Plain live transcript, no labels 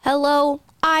Hello,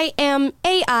 I am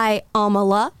AI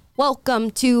Amala. Welcome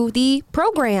to the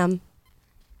program.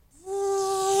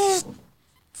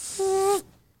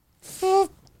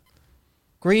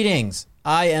 Greetings,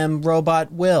 I am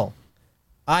Robot Will.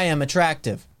 I am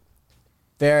attractive.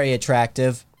 Very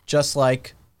attractive, just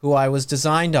like who I was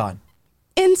designed on.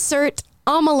 Insert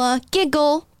Amala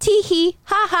giggle, teehee,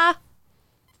 haha.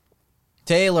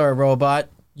 Taylor, Robot,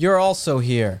 you're also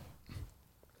here.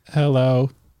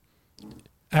 Hello.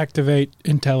 Activate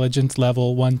intelligence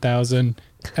level 1000,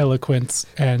 eloquence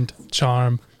and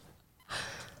charm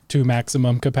to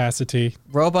maximum capacity.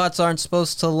 Robots aren't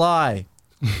supposed to lie.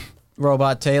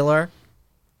 Robot Taylor.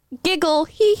 Giggle,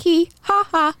 hee hee,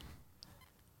 haha.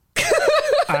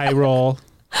 Eye roll.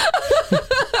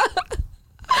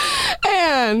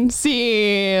 And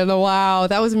scene. Wow,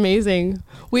 that was amazing.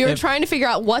 We were trying to figure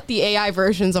out what the AI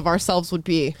versions of ourselves would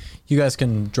be. You guys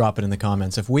can drop it in the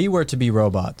comments. If we were to be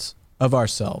robots of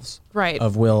ourselves, Right.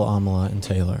 of Will, Amala, and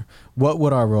Taylor, what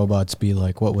would our robots be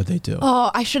like? What would they do? Oh,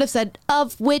 I should have said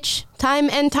of which time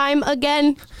and time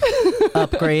again.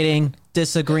 Upgrading,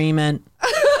 disagreement,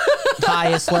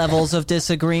 highest levels of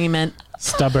disagreement,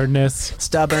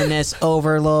 Stubbornness.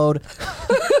 overload.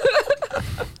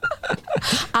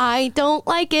 I don't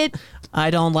like it. I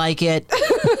don't like it.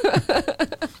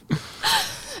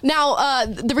 Now,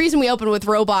 the reason we open with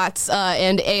robots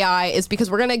and AI is because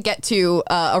we're going to get to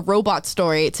a robot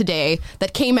story today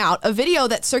that came out, a video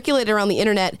that circulated around the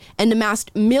internet and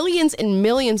amassed millions and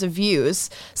millions of views,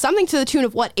 something to the tune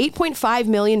of, 8.5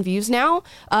 million views now,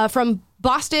 from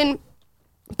Boston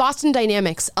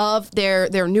Dynamics of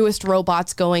their newest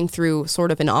robots going through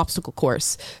sort of an obstacle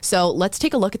course. So let's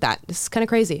take a look at that. This is kind of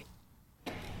crazy.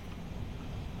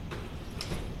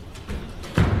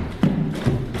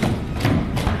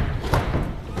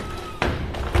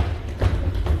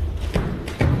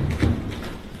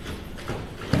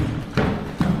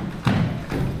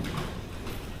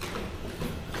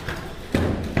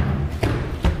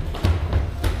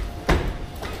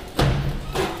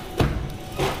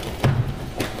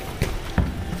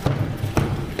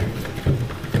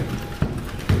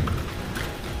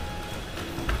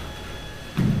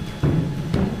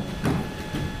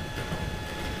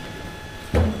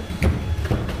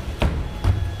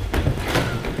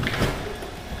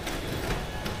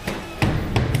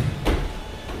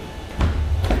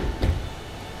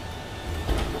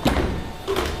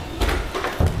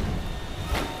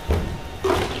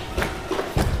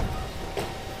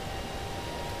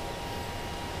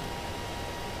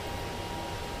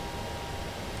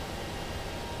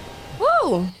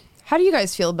 How do you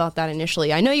guys feel about that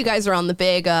initially? I know you guys are on the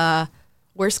big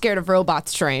we're scared of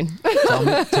robots train.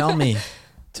 Tell me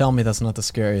that's not the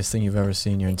scariest thing you've ever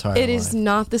seen in your entire life. It is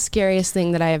not the scariest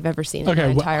thing that I have ever seen in my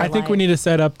entire life. I think we need to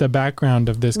set up the background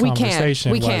of this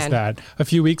conversation. We can. That a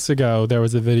few weeks ago there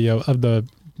was a video of the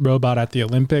robot at the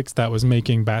Olympics that was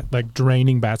making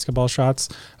draining basketball shots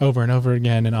over and over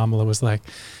again, and Amala was like,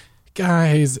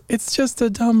 guys, it's just a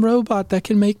dumb robot that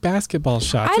can make basketball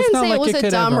shots. I didn't say it was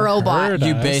a dumb robot.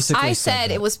 You basically I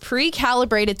said it was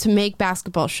pre-calibrated to make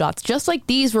basketball shots, just like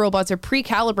these robots are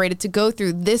pre-calibrated to go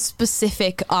through this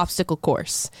specific obstacle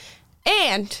course.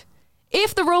 And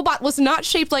if the robot was not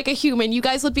shaped like a human, you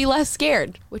guys would be less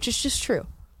scared, which is just true.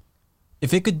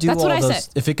 If it could do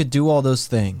all those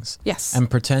things, yes, and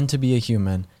pretend to be a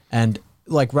human, and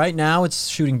like right now it's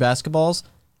shooting basketballs,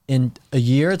 in a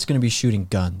year it's going to be shooting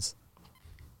guns.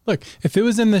 Look, if it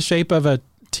was in the shape of a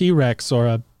T-Rex or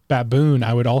a baboon,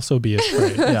 I would also be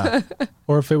afraid. Yeah.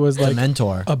 Or if it was like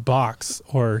a box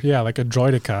or like a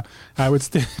droideka, I would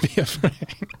still be afraid.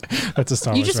 That's a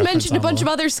Star Wars You just mentioned a bunch of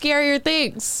other scarier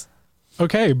things.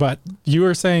 Okay, but you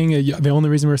were saying the only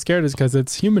reason we're scared is because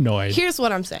it's humanoid. Here's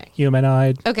what I'm saying.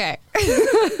 Humanoid. Okay.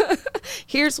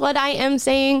 Here's what I am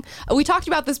saying. We talked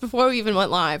about this before we even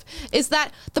went live, is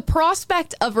that the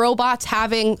prospect of robots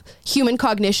having human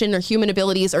cognition or human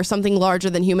abilities or something larger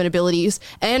than human abilities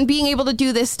and being able to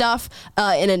do this stuff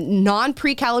in a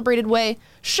non-pre-calibrated way,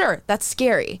 sure, that's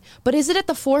scary. But is it at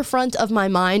the forefront of my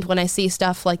mind when I see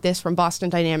stuff like this from Boston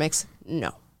Dynamics?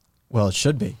 No. Well, it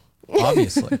should be,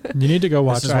 obviously. You need to go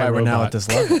watch This is why we're now at this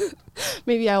level.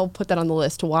 Maybe I will put that on the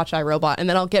list to watch iRobot, and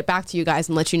then I'll get back to you guys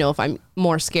and let you know if I'm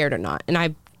more scared or not. And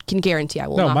I can guarantee I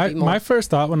will not be more. My first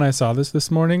thought when I saw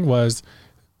this morning was,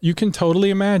 you can totally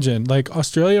imagine, like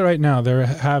Australia right now, they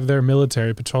have their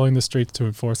military patrolling the streets to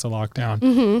enforce a lockdown.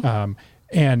 Mm-hmm.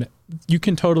 And you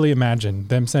can totally imagine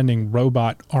them sending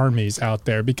robot armies out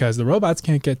there because the robots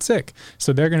can't get sick.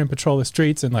 So they're going to patrol the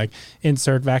streets and like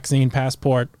insert vaccine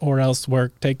passport or else we're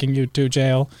taking you to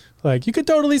jail Like you could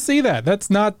totally see that. That's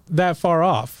not that far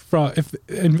off from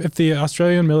if the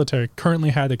Australian military currently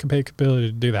had the capability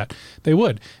to do that, they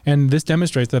would. And this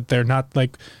demonstrates that they're not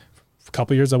like a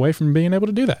couple years away from being able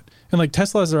to do that. And like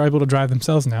Teslas are able to drive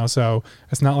themselves now, so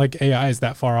it's not like AI is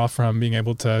that far off from being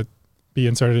able to be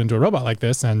inserted into a robot like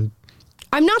this. And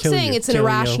I'm not kill saying you, it's an kill you.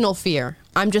 irrational fear.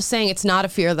 I'm just saying it's not a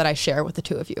fear that I share with the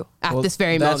two of you at Well, this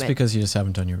very that's moment. because you just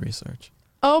haven't done your research.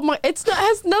 Oh my! It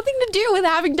has nothing to do with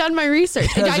having done my research.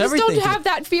 It has I just don't everything to have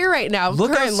that fear right now.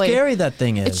 Look currently. how scary that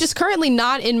thing is. It's just currently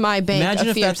not in my bank. Imagine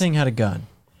of if that fears. thing had a gun.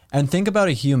 And think about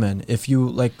a human. If you,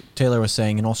 like Taylor was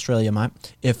saying, in Australia,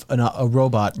 if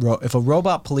a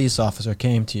robot police officer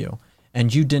came to you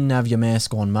and you didn't have your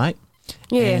mask on, mate,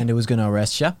 and it was going to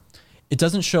arrest you, it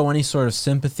doesn't show any sort of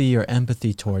sympathy or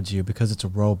empathy towards you because it's a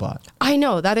robot. I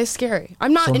know that is scary.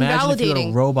 I'm not So imagine if invalidating.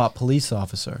 you're a robot police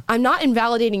officer. I'm not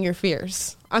invalidating your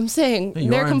fears. I'm saying You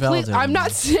they're are complete. invalidating I'm not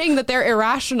them. saying that they're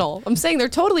irrational. I'm saying they're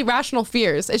totally rational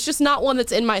fears. It's just not one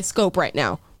that's in my scope right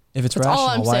now. If it's That's all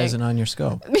I'm rational, why saying. is it on your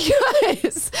scope?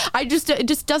 Because it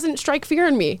just doesn't strike fear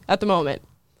in me at the moment.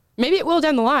 Maybe it will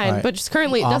down the line, All right. but just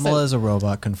currently it doesn't. Amala is a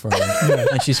robot confirmed,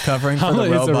 and she's covering for Amala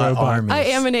the is a robot robot. armies. I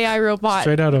am an AI robot.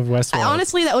 straight out of Westworld.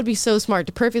 Honestly, that would be so smart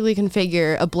to perfectly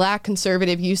configure a black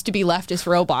conservative used to be leftist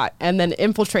robot and then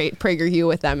infiltrate PragerU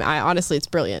with them. Honestly, it's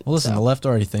brilliant. Well, listen, So, the left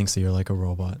already thinks that you're like a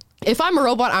robot. if I'm a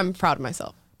robot, I'm proud of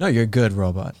myself. No, you're a good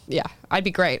robot. Yeah, I'd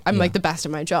be great. I'm Yeah. like the best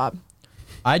at my job.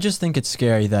 I just think it's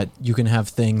scary that you can have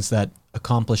things that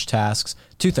accomplish tasks.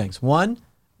 Two things. One,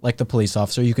 like the police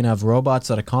officer, you can have robots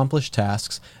that accomplish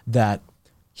tasks that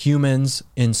humans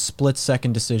in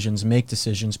split-second decisions make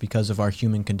decisions because of our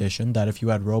human condition, that if you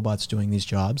had robots doing these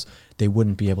jobs, they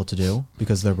wouldn't be able to do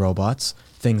because they're robots,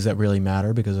 things that really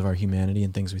matter because of our humanity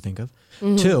and things we think of.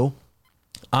 Two,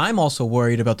 I'm also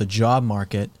worried about the job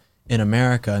market in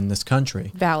America, in this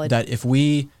country. Valid. That if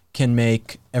we can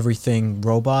make everything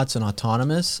robots and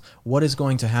autonomous, what is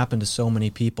going to happen to so many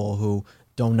people who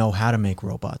don't know how to make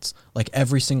robots? Like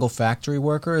every single factory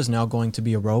worker is now going to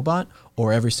be a robot,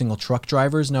 or every single truck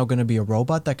driver is now going to be a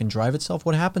robot that can drive itself.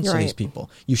 What happens to these Right. people?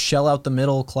 You shell out the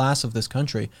middle class of this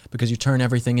country because you turn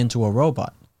everything into a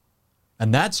robot.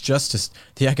 And that's just as,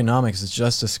 the economics is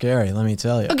just as scary, let me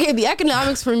tell you. Okay, the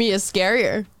economics for me is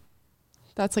scarier.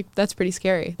 That's pretty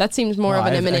scary. That seems more No, of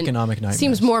an I have imminent. economic nightmares.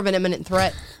 Seems more of an imminent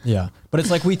threat. Yeah, but it's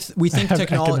like we think have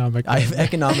technology. economic I have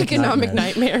economic Economic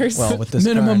nightmares. Well, with this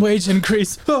minimum current- wage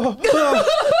increase.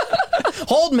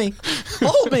 hold me.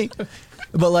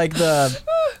 But like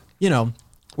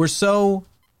we're so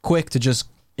quick to just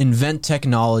invent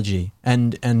technology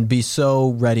and be so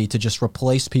ready to just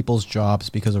replace people's jobs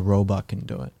because a robot can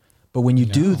do it. But when you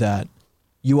do that,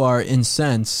 you are in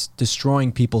sense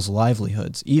destroying people's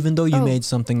livelihoods. Even though you made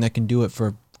something that can do it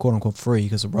for quote unquote free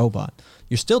because a robot,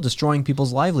 you're still destroying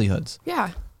people's livelihoods.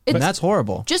 Yeah. And It's, that's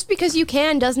horrible. just because you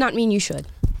can does not mean you should.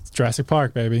 It's Jurassic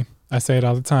Park, baby. I say it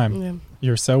all the time. Yeah.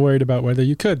 You're so worried about whether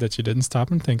you could that you didn't stop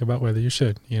and think about whether you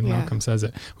should. Ian Yeah. Malcolm says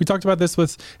it. We talked about this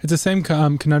it's the same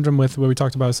conundrum with what we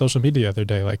talked about with social media the other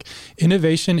day. Like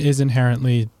innovation is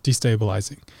inherently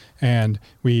destabilizing. And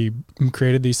we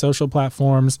created these social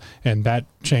platforms, and that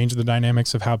changed the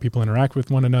dynamics of how people interact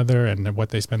with one another and what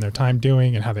they spend their time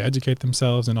doing and how they educate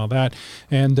themselves and all that.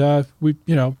 And we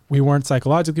weren't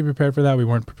psychologically prepared for that. We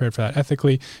weren't prepared for that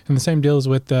ethically. And the same deal is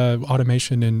with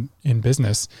automation in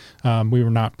business. We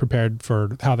were not prepared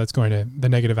for how that's going to, the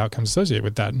negative outcomes associated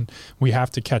with that. And we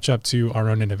have to catch up to our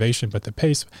own innovation. But the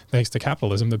pace, thanks to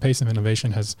capitalism, the pace of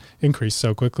innovation has increased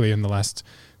so quickly in the last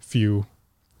few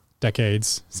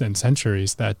decades and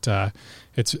centuries that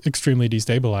it's extremely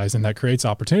destabilized, and that creates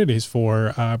opportunities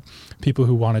for people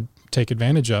who want to take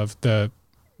advantage of the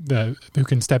who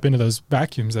can step into those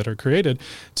vacuums that are created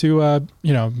to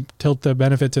tilt the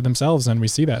benefit to themselves. And we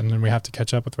see that, and then we have to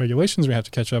catch up with regulations. We have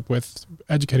to catch up with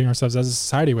educating ourselves as a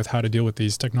society with how to deal with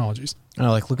these technologies.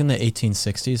 Like look in the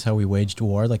 1860s, how we waged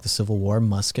war, like the Civil War,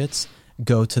 muskets.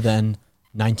 Go to then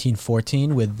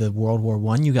 1914 with the World War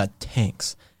I, you got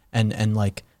tanks, and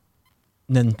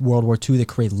then World War II, they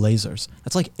create lasers.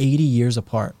 That's like 80 years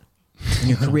apart. And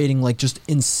you're creating like just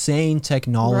insane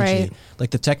technology. Right. Like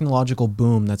the technological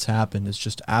boom that's happened is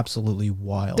just absolutely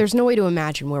wild. There's no way to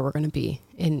imagine where we're going to be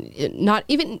in not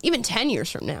even 10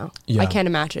 years from now. Yeah. I can't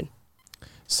imagine.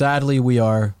 Sadly, we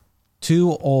are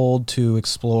too old to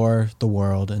explore the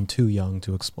world and too young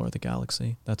to explore the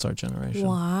galaxy. That's our generation.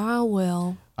 Wow,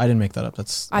 Will. I didn't make that up.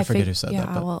 I forget who said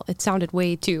that. But Well, it sounded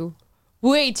way too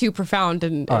profound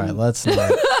and all right, let's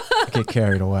not get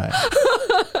carried away.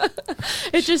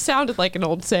 it just sounded like an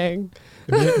old saying.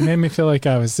 It made me feel like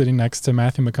I was sitting next to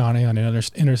Matthew McConaughey on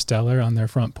Interstellar on their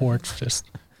front porch, just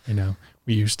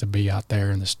We used to be out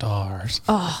there in the stars.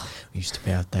 Oh, We used to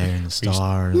be out there in the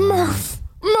stars.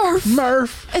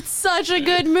 Murph. It's such a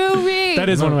good movie. That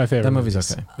is one of my favorite. That movie's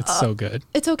movies. okay. It's so good.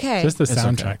 It's okay. Just the It's okay.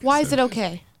 soundtrack. Why is it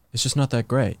okay? It's just not that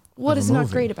great. What of is a not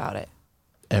movie. great about it?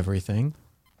 Everything.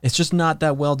 It's just not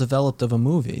that well developed of a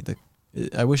movie.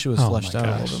 I wish it was Oh fleshed my out a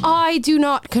gosh. little bit more. I do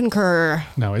not concur.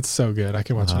 No, it's so good. I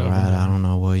can watch it All over. right, and I over. don't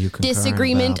know what you concur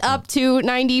Disagreement about, up to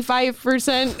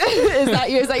 95%.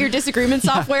 Is that your disagreement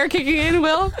software kicking in,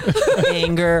 Will? but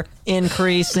anger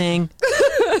increasing.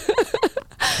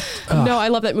 No, I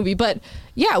love that movie. But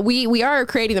yeah, we are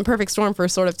creating the perfect storm for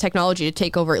sort of technology to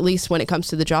take over, at least when it comes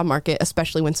to the job market,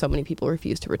 especially when so many people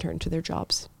refuse to return to their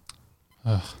jobs.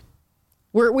 Ugh.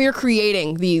 We're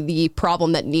creating the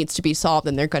problem that needs to be solved,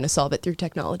 and they're going to solve it through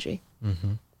technology.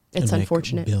 Mm-hmm. It's And make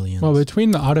unfortunate. Billions. Well,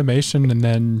 between the automation and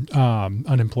then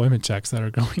unemployment checks that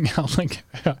are going out, like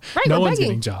Right, no we're one's begging.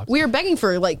 getting jobs. We are begging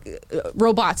for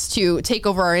robots to take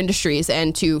over our industries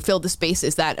and to fill the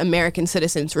spaces that American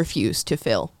citizens refuse to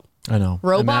fill. I know.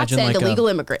 Robots Imagine and like illegal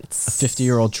a immigrants.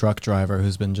 50-year-old truck driver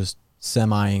who's been just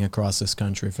semi-ing across this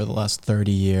country for the last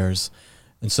 30 years,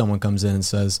 and someone comes in and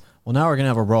says, well, now we're going to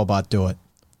have a robot do it.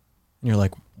 And you're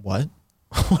like, what?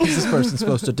 What is this person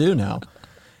supposed to do now?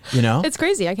 You know? It's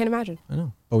crazy. I can't imagine. I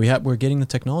know. But we're getting the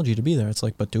technology to be there. It's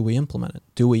like, but do we implement it?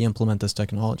 Do we implement this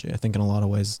technology? I think in a lot of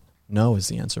ways, no is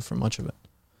the answer for much of it.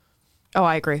 Oh,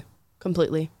 I agree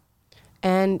completely.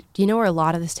 And do you know where a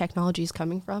lot of this technology is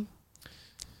coming from?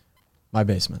 My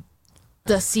basement.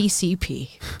 The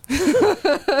CCP.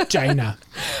 China.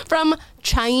 From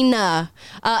China.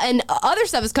 And other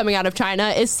stuff is coming out of China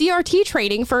is CRT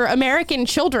training for American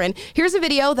children. Here's a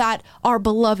video that our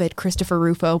beloved Christopher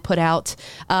Rufo put out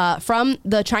from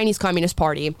the Chinese Communist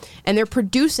Party. And they're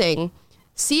producing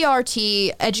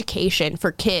CRT education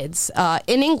for kids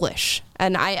in English.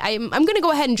 And I'm going to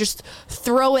go ahead and just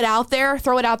throw it out there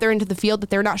into the field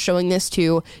that they're not showing this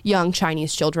to young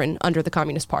Chinese children under the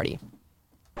Communist Party.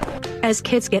 As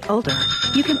kids get older,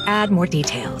 you can add more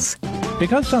details.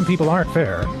 Because some people aren't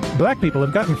fair, black people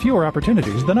have gotten fewer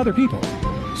opportunities than other people.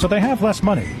 So they have less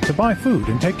money to buy food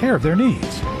and take care of their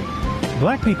needs.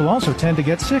 Black people also tend to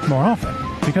get sick more often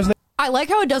because they I like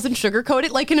how it doesn't sugarcoat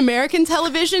it. Like in American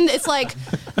television, it's like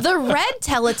the red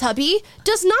Teletubby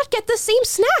does not get the same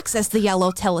snacks as the yellow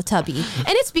Teletubby. And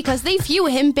it's because they view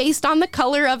him based on the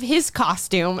color of his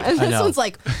costume. And this know. one's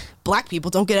like, black people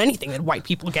don't get anything that white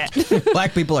people get.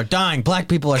 Black people are dying. Black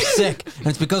people are sick. And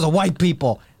it's because of white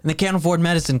people. And they can't afford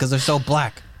medicine because they're so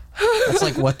black. That's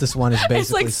like what this one is basically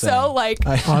It's like saying. so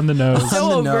like On the nose.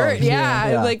 so on the overt. nose. Yeah.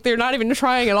 Yeah. Like they're not even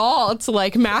trying at all to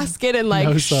like mask it and like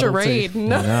No subtlety. charade.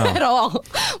 No, I know. at all.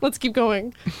 Let's keep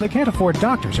going. they can't afford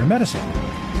doctors or medicine.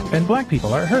 And black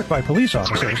people are hurt by police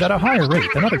officers at a higher rate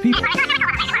than other people.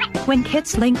 When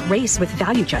kids link race with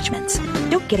value judgments,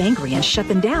 don't get angry and shut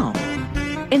them down.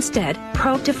 Instead,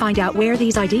 probe to find out where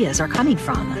these ideas are coming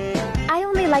from. I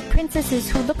only like princesses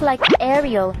who look like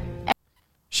Ariel.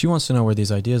 She wants to know where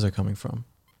these ideas are coming from.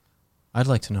 I'd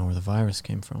like to know where the virus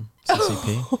came from.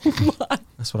 CCP. Oh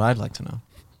That's what I'd like to know.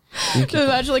 You keep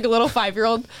Imagine like a little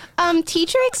 5-year-old.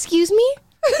 Teacher, excuse me?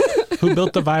 Who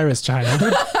built the virus, China?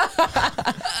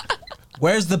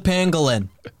 Where's the pangolin?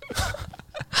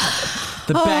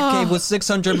 The Batcave was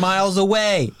 600 miles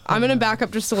away. I'm going to back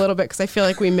up just a little bit because I feel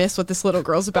like we missed what this little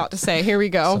girl's about to say. Here we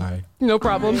go. Sorry. No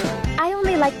problem. I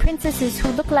only like princesses who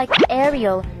look like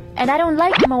Ariel. And I don't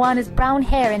like Moana's brown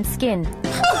hair and skin.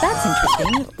 That's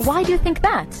interesting. Why do you think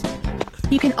that?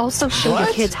 You can also show your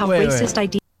What? kids how Wait. racist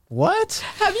ideas What?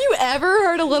 Have you ever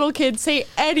heard a little kid say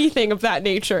anything of that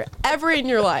nature ever in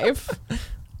your life?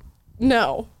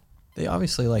 No. They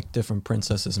obviously like different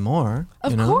princesses more.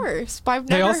 Of you know? course. But I've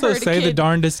They never also heard say a the kid.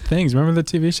 darndest things. Remember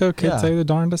the TV show Kids Yeah. Say the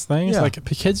Darndest Things? Yeah. Like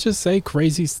kids just say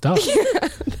crazy stuff.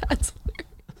 That's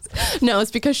hilarious. No,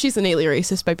 it's because she's innately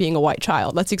racist by being a white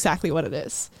child. That's exactly what it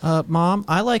is. Mom,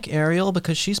 I like Ariel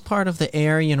because she's part of the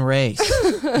Aryan race.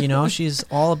 You know, she's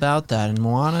all about that. And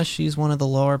Moana, she's one of the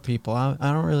lower people. I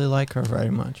don't really like her very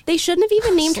much. They shouldn't have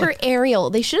even named her Ariel.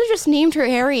 They should have just named her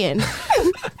Aryan.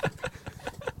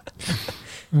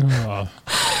 Oh.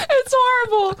 It's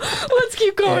horrible. Let's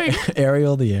keep going.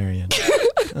 Ariel the Aryan.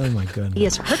 Oh my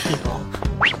goodness. hurt people.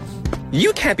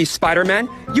 You can't be Spider-Man.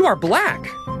 You are black.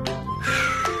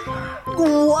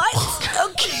 What?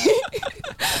 Okay.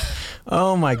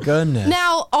 Oh my goodness.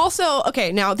 Now, also,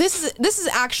 okay, now this is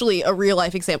actually a real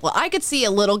life example. I could see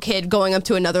a little kid going up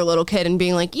to another little kid and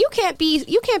being like, "You can't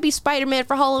be Spider-Man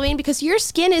for Halloween because your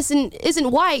skin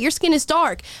isn't white. Your skin is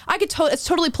dark." It's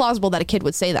totally plausible that a kid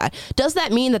would say that. Does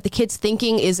that mean that the kid's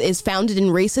thinking is founded in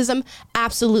racism?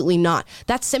 Absolutely not.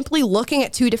 That's simply looking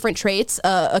at two different traits,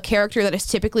 a character that is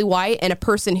typically white and a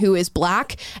person who is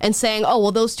black, and saying, "Oh,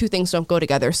 well, those two things don't go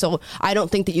together. So I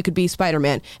don't think that you could be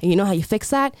Spider-Man." And you know how you fix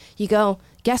that? You go,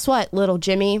 "Guess what, little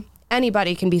Jimmy?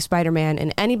 Anybody can be Spider-Man,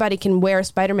 and anybody can wear a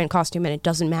Spider-Man costume, and it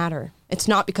doesn't matter. It's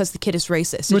not because the kid is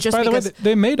racist." It's Which, just by the way, because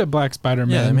they made a black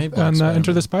Spider-Man they made Black on Spider-Man.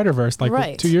 Enter the Spider-Verse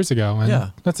like 2 years ago.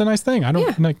 And that's a nice thing. I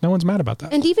don't like, no one's mad about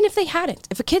that. And even if they hadn't,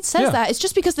 if a kid says that, it's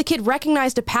just because the kid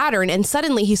recognized a pattern, and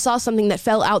suddenly he saw something that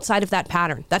fell outside of that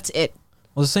pattern. That's it.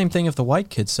 Well, the same thing if the white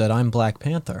kid said, "I'm Black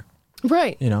Panther."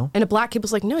 Right. You know? And a black kid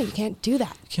was like, "No, you can't do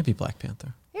that." You can't be Black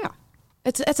Panther. Yeah.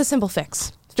 It's a simple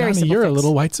fix. It's very Johnny, simple you're fix. a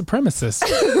little white supremacist.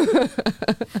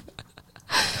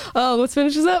 Oh, let's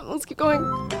finish this up. Let's keep going.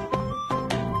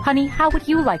 Honey, how would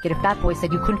you like it if that boy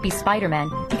said you couldn't be Spider-Man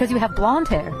because you have blonde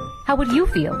hair? How would you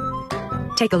feel?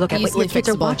 Take a look at what Easily your kids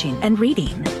are fixable. watching and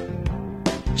reading.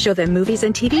 Show them movies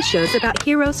and TV shows about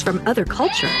heroes from other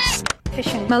cultures.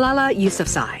 Malala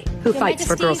Yousafzai, who fights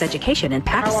for girls' education in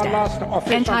Pakistan.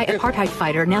 Anti-apartheid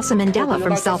fighter Nelson Mandela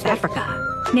from South Africa.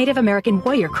 Native American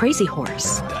warrior Crazy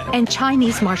Horse. And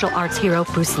Chinese martial arts hero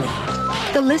Bruce Lee.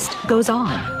 The list goes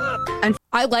on.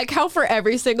 I like how for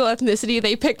every single ethnicity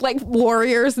they pick like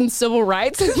warriors and civil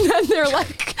rights, and then they're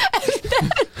like,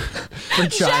 For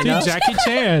China. Jackie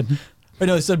Chan. I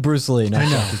know, it said Bruce Lee. Not I know,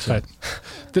 Jackie Chan.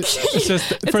 but it's just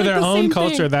for like their the own same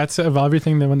culture. thing. That's of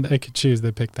everything that when they could choose,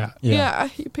 they pick that. yeah,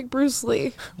 you pick Bruce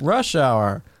Lee. Rush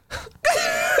Hour.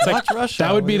 Watch Rush That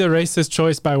Hour. would be the racist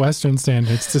choice by Western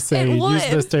standards to say It would. use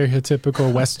the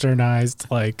stereotypical Westernized,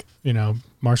 like,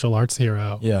 martial arts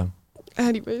hero. Yeah,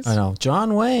 Anyways, I know.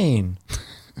 John Wayne.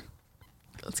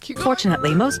 let's keep going.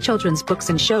 Fortunately, most children's books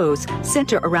and shows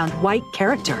center around white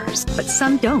characters, but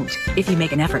some don't if you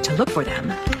make an effort to look for them.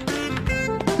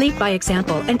 Lead by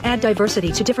example and add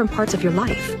diversity to different parts of your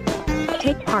life.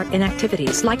 Take part in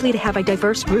activities likely to have a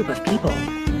diverse group of people.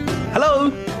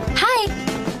 Hello.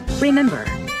 Hi! Remember,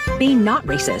 being not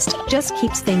racist just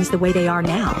keeps things the way they are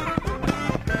now.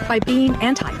 By being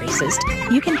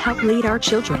anti-racist, you can help lead our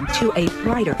children to a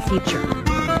brighter future.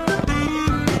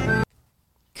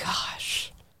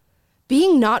 Gosh,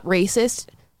 being not racist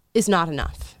is not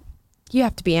enough. You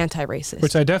have to be anti-racist.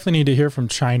 Which I definitely need to hear from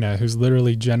China, who's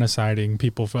literally genociding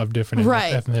people of different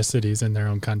Right. ethnicities in their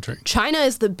own country. China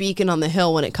is the beacon on the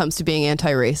hill when it comes to being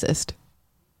anti-racist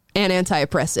and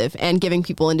anti-oppressive and giving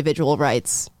people individual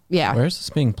rights. Yeah. Where's this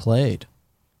being played?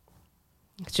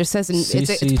 It just says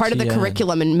it's part of the CCTN.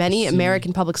 curriculum in many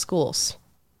American public schools.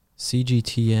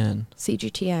 CGTN.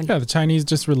 CGTN. Yeah, the Chinese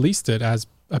just released it as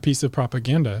a piece of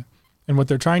propaganda. And what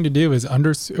they're trying to do is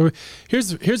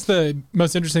here's the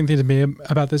most interesting thing to me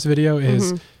about this video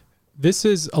is this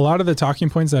is a lot of the talking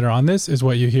points that are on this is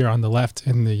what you hear on the left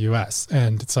in the US.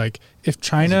 And it's like if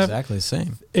China It's exactly the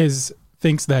same.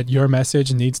 thinks that your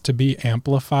message needs to be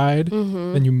amplified,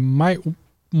 then you might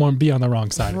want to be on the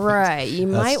wrong side of things. Right. You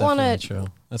That's might want definitely to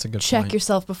true. That's a good check point.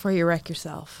 yourself before you wreck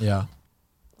yourself. Yeah.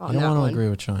 On I don't that want to one. agree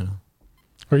with China.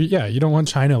 Or you don't want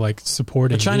China like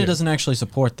supporting But China you. doesn't actually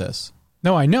support this.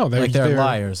 No, I know. They're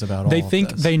liars about all They of think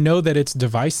this. they know that it's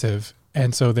divisive,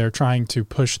 and so they're trying to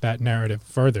push that narrative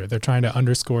further. They're trying to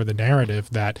underscore the narrative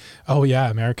that, oh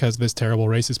yeah, America is this terrible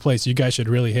racist place. You guys should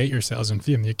really hate yourselves, and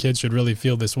your kids should really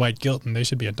feel this white guilt, and they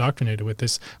should be indoctrinated with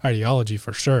this ideology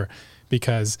for sure,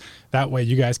 because that way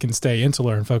you guys can stay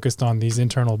insular and focused on these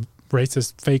internal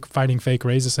racist, fighting fake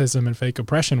racism and fake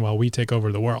oppression while we take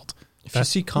over the world. If you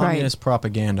see communist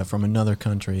propaganda from another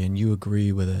country and you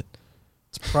agree with it,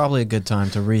 it's probably a good time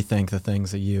to rethink the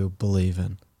things that you believe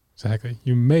in. Exactly.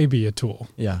 You may be a tool.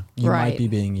 Yeah, you Right. might be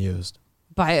being used.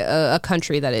 By a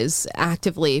country that is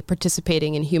actively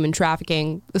participating in human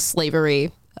trafficking,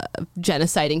 slavery,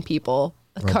 genociding people,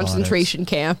 concentration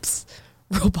camps,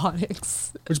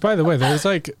 robotics. Which, by the way, there's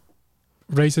like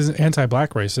racism,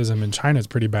 anti-black racism in China is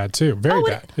pretty bad too. Very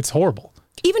bad. It's horrible.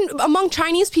 Even among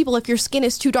Chinese people, if your skin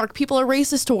is too dark, people are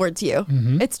racist towards you.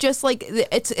 It's just like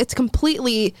it's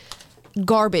completely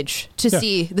garbage to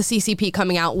see the CCP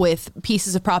coming out with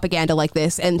pieces of propaganda like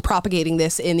this and propagating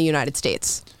this in the United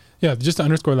States. Yeah, just to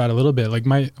underscore that a little bit, like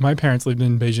my parents lived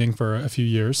in Beijing for a few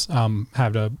years,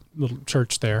 had a little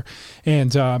church there,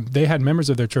 and they had members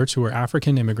of their church who were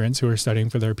African immigrants who were studying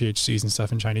for their PhDs and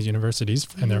stuff in Chinese universities,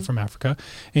 and they're from Africa.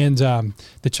 And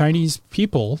the Chinese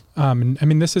people, I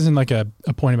mean, this isn't like a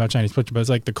point about Chinese culture, but it's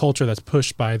like the culture that's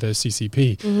pushed by the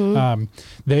CCP.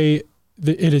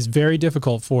 it is very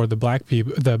difficult for the black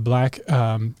people,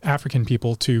 African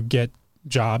people, to get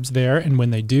jobs there, and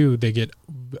when they do, they get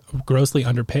grossly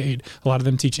underpaid. A lot of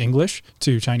them teach English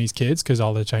to Chinese kids because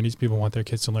all the Chinese people want their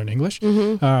kids to learn English.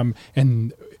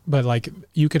 But like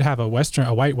you could have a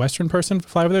white Western person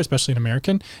fly over there, especially an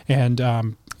American,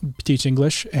 and teach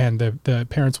English, and the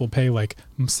parents will pay like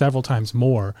several times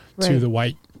more to the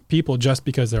white people just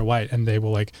because they're white, and they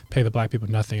will like pay the black people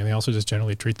nothing, and they also just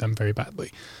generally treat them very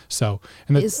badly. So,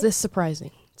 and is this surprising?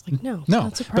 It's like no,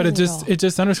 not surprising, but it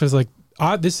just underscores like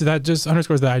that just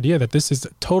underscores the idea that this is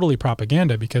totally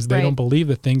propaganda because they don't believe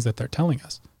the things that they're telling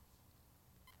us.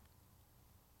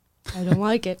 I don't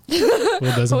like it. I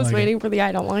was waiting for the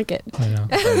I don't like it. I know.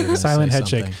 Silent head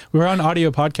shake. We're on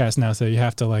audio podcast now, so you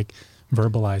have to like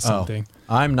verbalize something.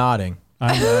 I'm nodding. For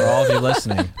all of you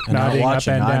listening and not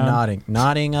watching, I'm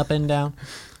nodding up and down.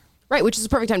 Right, which is the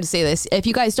perfect time to say this. If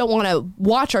you guys don't want to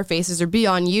watch our faces or be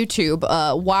on YouTube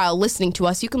while listening to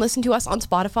us, you can listen to us on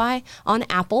Spotify, on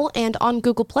Apple, and on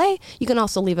Google Play. You can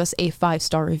also leave us a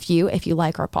 5-star review if you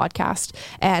like our podcast.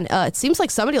 And it seems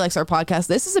like somebody likes our podcast.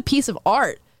 This is a piece of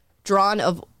art drawn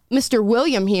of Mr.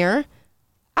 William here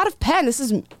out of pen. This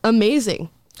is amazing.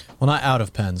 Well, not out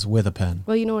of pens, with a pen.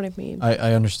 Well, you know what I mean.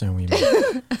 I understand what you mean.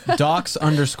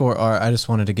 Docs_art. I just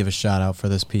wanted to give a shout out for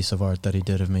this piece of art that he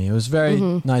did of me. It was very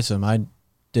nice of him. I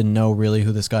didn't know really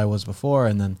who this guy was before,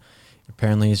 and then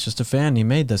apparently he's just a fan. He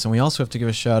made this. And we also have to give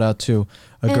a shout out to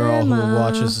a girl who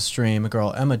watches the stream, a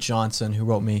girl, Emma Johnson, who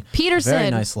wrote me a very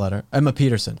nice letter. Emma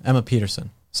Peterson.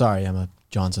 Sorry, Emma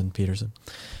Johnson Peterson.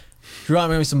 She brought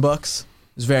me some books.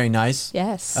 It was very nice.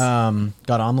 Yes. Got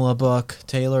Amala a book.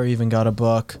 Taylor even got a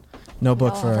book. No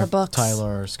book for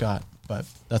Tyler or Scott, but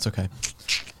that's okay.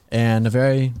 And a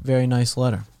very, very nice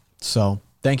letter. So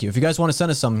thank you. If you guys want to send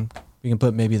us something, we can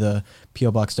put maybe the P.O.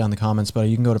 box down in the comments, but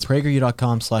you can go to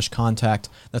prageru.com/contact.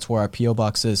 That's where our P.O.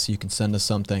 box is, so you can send us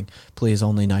something. Please,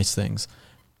 only nice things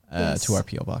to our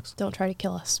P.O. box. Don't try to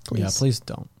kill us, please. Yeah, please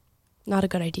don't. Not a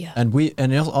good idea. And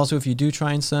also, if you do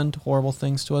try and send horrible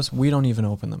things to us, we don't even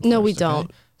open them. No, we don't.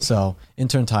 So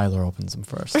intern Tyler opens them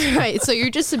first. Right. So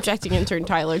you're just subjecting intern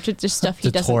Tyler to just stuff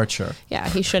he doesn't. Torture. Yeah,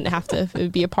 he shouldn't have to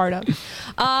be a part of.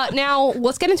 Now,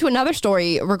 let's get into another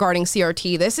story regarding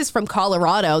CRT. This is from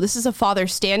Colorado. This is a father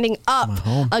standing up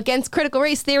against critical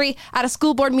race theory at a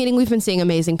school board meeting. We've been seeing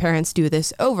amazing parents do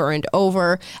this over and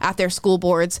over at their school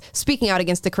boards, speaking out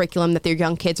against the curriculum that their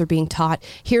young kids are being taught.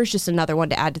 Here's just another one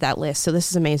to add to that list. So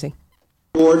this is amazing.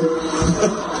 Board.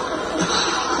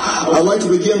 I'd like to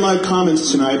begin my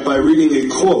comments tonight by reading a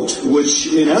quote, which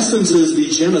in essence is the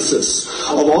genesis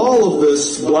of all of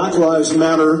this Black Lives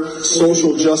Matter,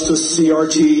 social justice,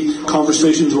 CRT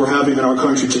conversations we're having in our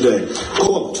country today.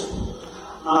 Quote,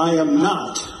 I am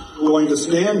not going to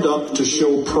stand up to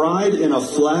show pride in a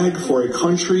flag for a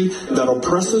country that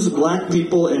oppresses black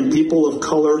people and people of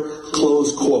color,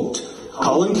 close quote.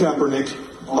 Colin Kaepernick,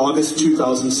 August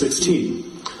 2016.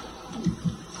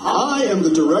 I am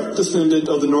the direct descendant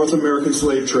of the North American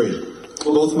slave trade.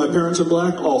 Both my parents are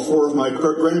black, all 4 of my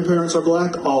grandparents are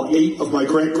black, all 8 of my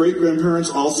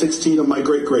great-grandparents, all 16 of my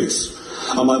great-greats.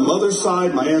 On my mother's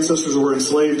side, my ancestors were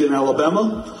enslaved in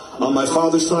Alabama. On my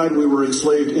father's side, we were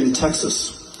enslaved in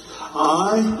Texas.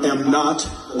 I am not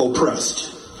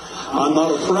oppressed. I'm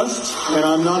not oppressed, and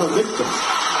I'm not a victim.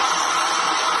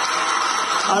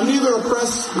 I'm neither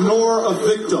oppressed nor a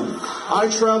victim. I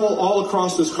travel all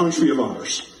across this country of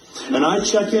ours. And I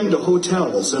check into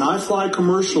hotels, and I fly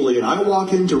commercially, and I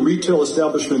walk into retail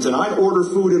establishments, and I order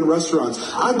food in restaurants.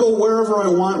 I go wherever I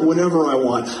want, whenever I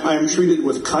want. I am treated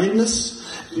with kindness,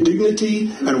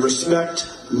 dignity, and respect,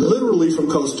 literally from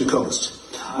coast to coast.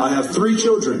 I have 3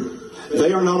 children.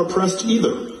 They are not oppressed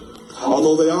either,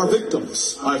 although they are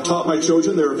victims. I've taught my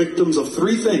children they are victims of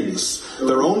 3 things: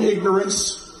 their own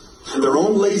ignorance, their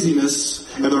own laziness,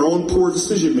 and their own poor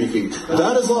decision making.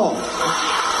 That is all.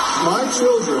 My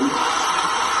children,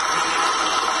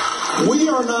 we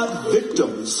are not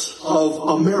victims of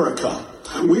America.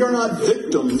 We are not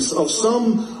victims of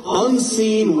some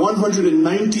unseen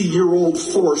 190-year-old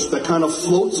force that kind of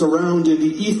floats around in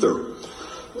the ether.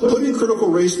 Putting critical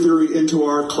race theory into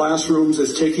our classrooms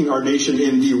is taking our nation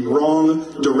in the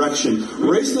wrong direction.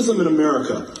 Racism in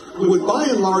America would by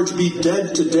and large be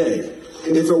dead today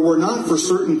if it were not for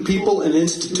certain people and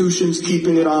institutions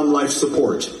keeping it on life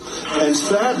support. And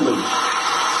sadly...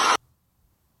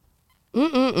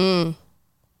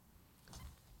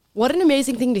 What an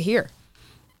amazing thing to hear.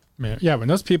 Yeah, when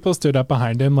those people stood up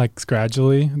behind him, like,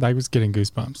 gradually, I was getting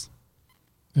goosebumps.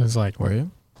 It was like... Were you?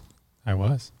 I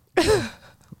was. Can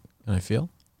I feel?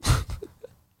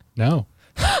 No.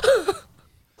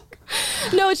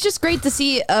 No, it's just great to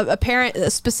see a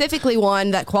parent, specifically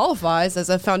one that qualifies as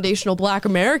a foundational Black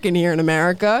American here in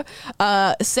America,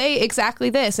 say exactly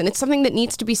this. And it's something that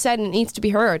needs to be said and it needs to be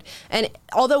heard. And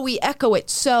although we echo it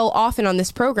so often on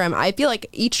this program, I feel like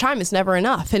each time is never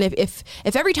enough. And if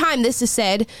every time this is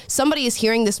said, somebody is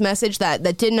hearing this message that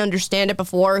didn't understand it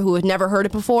before, who had never heard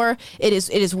it before, it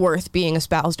is worth being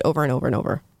espoused over and over and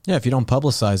over. Yeah, if you don't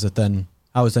publicize it, then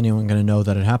how is anyone going to know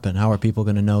that it happened? How are people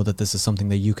going to know that this is something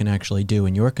that you can actually do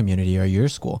in your community or your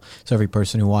school? So every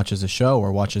person who watches a show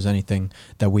or watches anything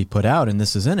that we put out and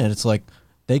this is in it, it's like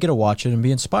they get to watch it and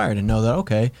be inspired and know that,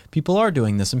 okay, people are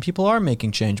doing this and people are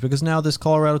making change because now this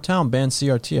Colorado town banned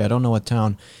CRT. I don't know what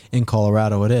town in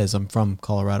Colorado it is. I'm from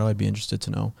Colorado. I'd be interested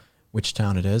to know which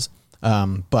town it is.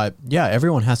 But yeah,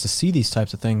 everyone has to see these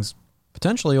types of things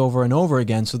potentially over and over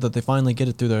again so that they finally get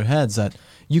it through their heads that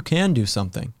you can do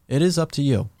something. It is up to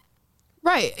you.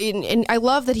 Right. And I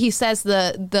love that he says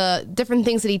the different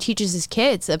things that he teaches his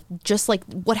kids of just like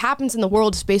what happens in the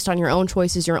world is based on your own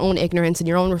choices, your own ignorance, and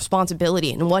your own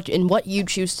responsibility and what you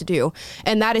choose to do.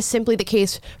 And that is simply the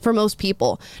case for most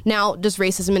people. Now, does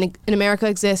racism in America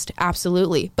exist?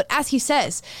 Absolutely. But as he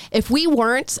says, if we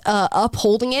weren't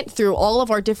upholding it through all of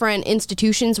our different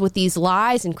institutions with these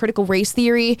lies and critical race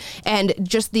theory and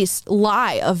just this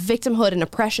lie of victimhood and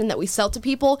oppression that we sell to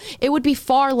people, it would be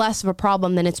far less of a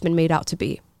problem than it's been made out to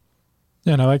be.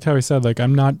 Yeah, and I liked how he said, like,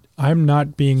 I'm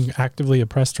not being actively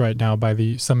oppressed right now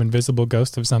by some invisible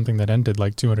ghost of something that ended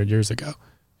like 200 years ago,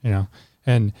 you know.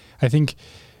 And I think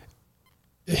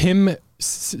him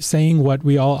saying what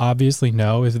we all obviously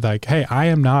know is like, hey, I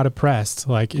am not oppressed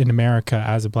like in America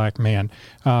as a Black man.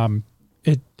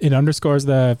 It underscores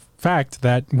the fact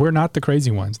that we're not the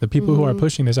crazy ones. The people who are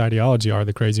pushing this ideology are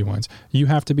the crazy ones. You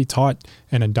have to be taught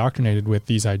and indoctrinated with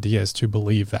these ideas to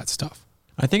believe that stuff.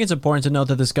 I think it's important to note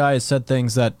that this guy has said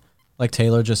things that, like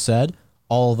Taylor just said,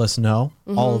 all of us know,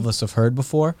 all of us have heard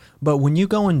before. But when you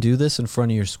go and do this in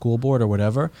front of your school board or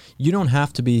whatever, you don't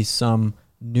have to be some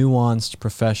nuanced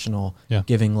professional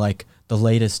giving like the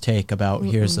latest take about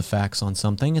here's the facts on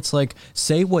something. It's like,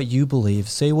 say what you believe,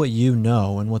 say what you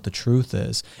know and what the truth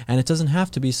is. And it doesn't have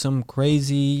to be some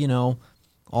crazy, you know,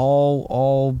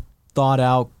 all thought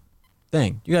out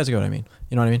thing. You guys get what I mean?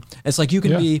 You know what I mean? It's like you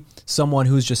can be someone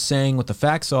who's just saying what the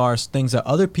facts are, things that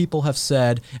other people have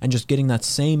said, and just getting that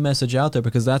same message out there,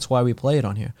 because that's why we play it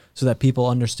on here, so that people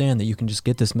understand that you can just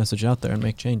get this message out there and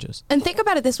make changes. And think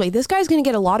about it this way. This guy's going to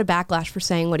get a lot of backlash for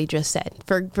saying what he just said,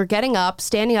 for getting up,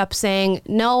 standing up, saying,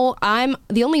 no, I'm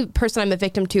the only person I'm a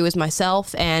victim to is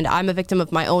myself, and I'm a victim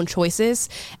of my own choices.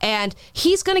 And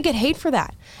he's going to get hate for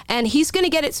that. And he's going to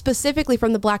get it specifically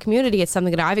from the Black community. It's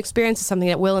something that I've experienced. It's something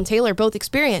that Will and Taylor both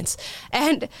experience.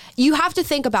 And you have to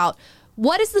think about,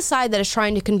 what is the side that is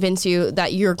trying to convince you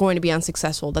that you're going to be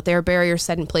unsuccessful, that there are barriers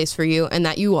set in place for you, and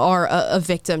that you are a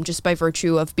victim just by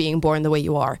virtue of being born the way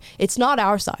you are? It's not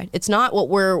our side. It's not what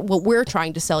we're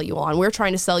trying to sell you on. We're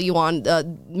trying to sell you on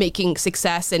making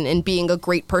success and being a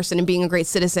great person and being a great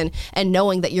citizen and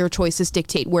knowing that your choices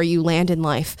dictate where you land in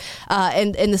life.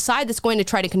 And the side that's going to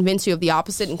try to convince you of the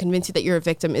opposite and convince you that you're a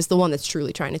victim is the one that's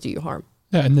truly trying to do you harm.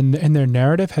 Yeah, and their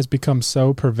narrative has become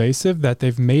so pervasive that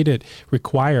they've made it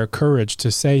require courage to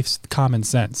say common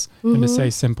sense and to say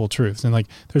simple truths. And like,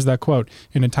 there's that quote,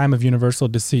 in a time of universal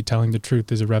deceit, telling the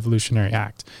truth is a revolutionary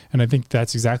act. And I think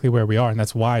that's exactly where we are. And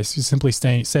that's why simply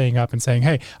saying up and saying,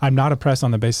 hey, I'm not oppressed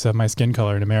on the basis of my skin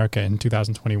color in America in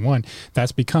 2021,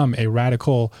 that's become a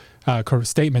radical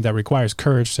statement that requires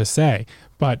courage to say.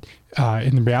 But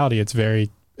in reality,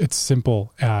 it's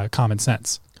simple common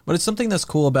sense. But it's something that's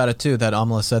cool about it too, that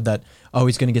Amala said that, oh,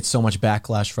 he's going to get so much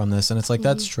backlash from this. And it's like,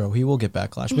 that's true. He will get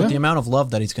backlash. But the amount of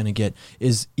love that he's going to get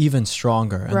is even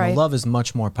stronger. And the love is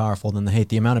much more powerful than the hate.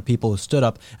 The amount of people who stood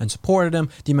up and supported him,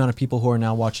 the amount of people who are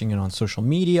now watching it on social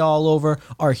media all over,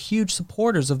 are huge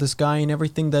supporters of this guy and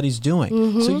everything that he's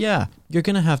doing. So yeah, you're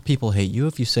going to have people hate you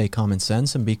if you say common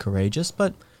sense and be courageous.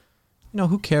 But you know,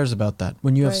 who cares about that?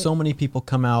 When you have so many people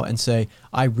come out and say,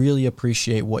 I really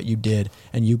appreciate what you did,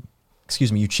 and you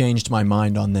changed my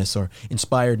mind on this, or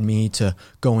inspired me to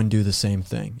go and do the same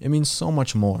thing. It means so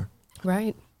much more.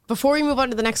 Right. Before we move on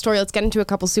to the next story, let's get into a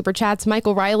couple super chats.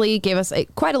 Michael Riley gave us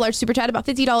quite a large super chat, about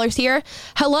 $50 here.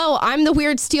 Hello, I'm the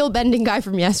weird steel bending guy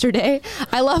from yesterday.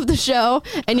 I love the show,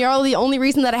 and you're all the only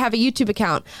reason that I have a YouTube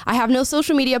account. I have no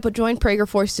social media, but joined Prager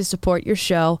Force to support your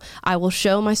show. I will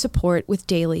show my support with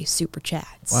daily super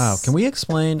chats. Wow. Can we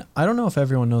explain? I don't know if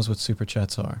everyone knows what super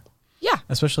chats are. Yeah.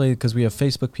 Especially because we have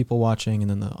Facebook people watching and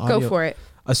then the audio. Go for it.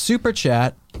 A super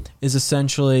chat is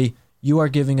essentially you are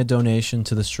giving a donation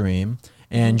to the stream,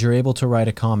 and you're able to write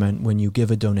a comment when you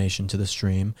give a donation to the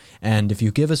stream. And if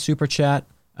you give a super chat,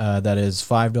 that is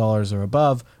 $5 or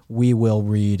above, we will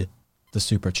read the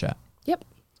super chat. Yep.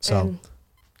 So And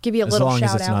give you a as little long shout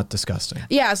as it's out. not disgusting.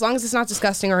 Yeah, as long as it's not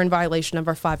disgusting or in violation of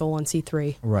our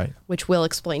 501c3, Right. which Will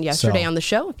explained yesterday So, on the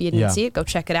show. If you didn't yeah. see it, go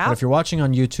check it But out. if you're watching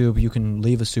on YouTube, you can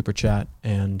leave a super chat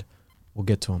and we'll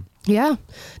get to them. Yeah.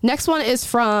 Next one is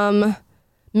from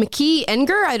McKee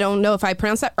Enger. I don't know if I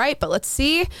pronounced that right, but let's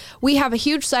see. We have a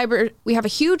huge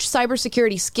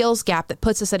cybersecurity skills gap that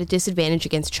puts us at a disadvantage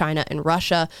against China and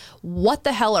Russia. What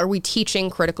the hell are we teaching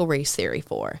critical race theory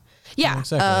for? Yeah,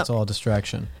 Exactly. It's all a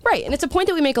distraction. right. And it's a point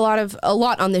that we make a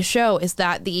lot on this show is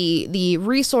that the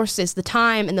resources, the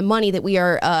time, and the money that we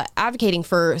are advocating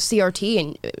for CRT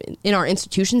and in our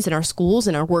institutions, in our schools,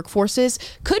 in our workforces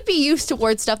could be used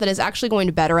towards stuff that is actually going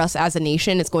to better us as a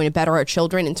nation. It's going to better our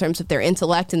children in terms of their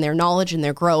intellect and their knowledge and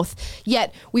their growth.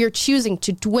 Yet we are choosing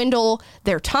to dwindle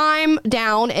their time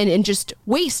down and just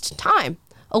waste time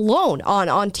alone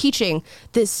on teaching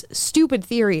this stupid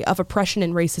theory of oppression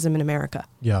and racism in America.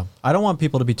 Yeah. I don't want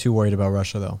people to be too worried about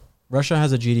Russia, though. Russia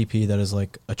has a GDP that is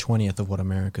like a 20th of what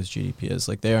America's GDP is.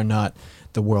 Like, they are not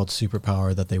the world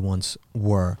superpower that they once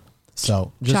were.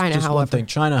 So just China, one however. thing.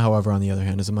 China, however, on the other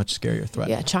hand, is a much scarier threat.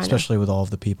 Yeah, China. Especially with all of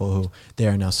the people who they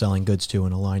are now selling goods to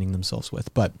and aligning themselves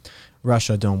with. But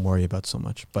Russia, don't worry about so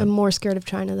much. But I'm more scared of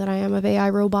China than I am of AI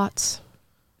robots.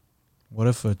 what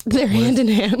if They're hand in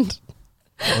hand.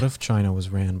 what if China was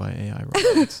ran by AI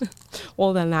robots?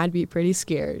 Well, then that'd be pretty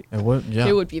scary. It would, yeah.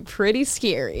 It would be pretty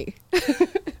scary.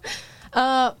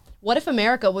 What if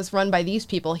America was run by these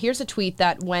people? Here's a tweet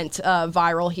that went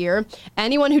viral here.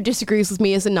 Anyone who disagrees with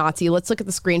me is a Nazi. Let's look at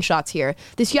the screenshots here.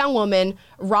 This young woman,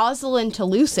 Rosalind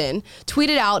Toulousin,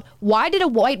 tweeted out, "Why did a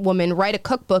white woman write a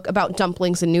cookbook about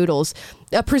dumplings and noodles?"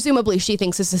 Presumably, she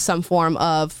thinks this is some form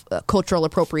of cultural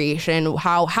appropriation.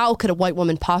 How could a white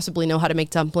woman possibly know how to make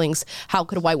dumplings? How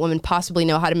could a white woman possibly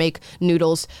know how to make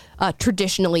noodles,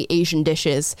 traditionally Asian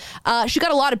dishes? She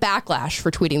got a lot of backlash for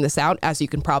tweeting this out, as you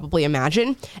can probably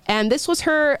imagine. And this was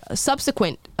her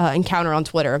subsequent encounter on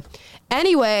Twitter.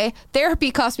 Anyway,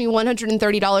 therapy cost me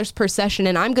 $130 per session,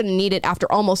 and I'm going to need it after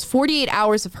almost 48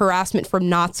 hours of harassment from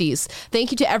Nazis.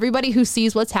 Thank you to everybody who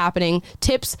sees what's happening.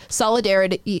 Tips,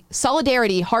 solidarity,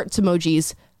 hearts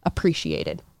emojis,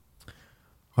 appreciated.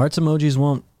 Hearts emojis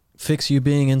won't fix you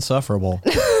being insufferable.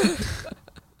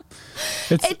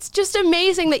 It's just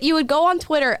amazing that you would go on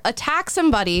Twitter, attack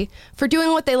somebody for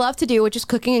doing what they love to do, which is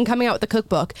cooking and coming out with a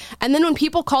cookbook. And then when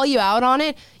people call you out on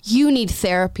it, you need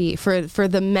therapy for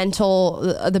the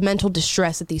mental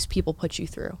distress that these people put you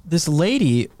through. This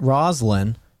lady,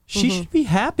 Rosalind, she should be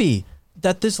happy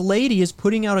that this lady is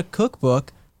putting out a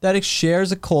cookbook that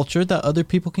shares a culture that other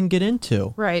people can get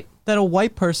into. Right. That a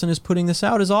white person is putting this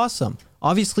out is awesome.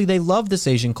 Obviously, they love this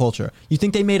Asian culture. You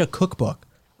think they made a cookbook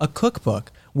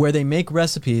where they make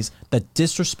recipes that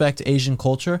disrespect Asian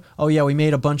culture? Oh yeah, we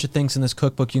made a bunch of things in this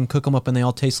cookbook. You can cook them up and they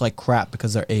all taste like crap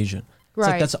because they're Asian. It's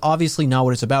Right. like, that's obviously not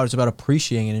what it's about. It's about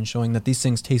appreciating it and showing that these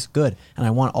things taste good. And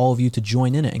I want all of you to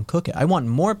join in it and cook it. I want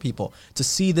more people to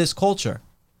see this culture.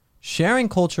 Sharing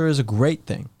culture is a great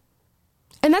thing.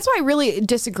 And that's why I really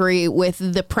disagree with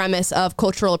the premise of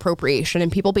cultural appropriation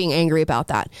and people being angry about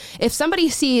that. If somebody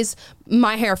sees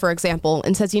my hair, for example,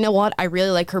 and says, you know what, I really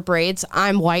like her braids.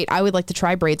 I'm white. I would like to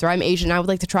try braids. Or I'm Asian. I would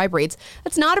like to try braids.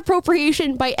 That's not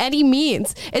appropriation by any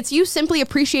means. It's you simply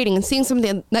appreciating and seeing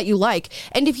something that you like.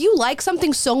 And if you like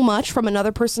something so much from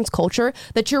another person's culture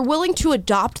that you're willing to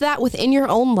adopt that within your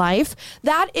own life,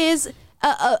 that is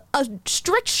a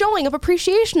strict showing of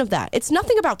appreciation of that. It's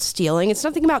nothing about stealing. It's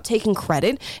nothing about taking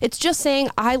credit. It's just saying,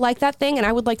 I like that thing and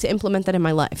I would like to implement that in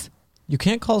my life. You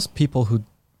can't call people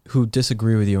who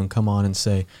disagree with you and come on and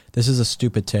say, this is a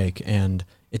stupid take and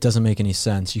it doesn't make any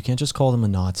sense. You can't just call them a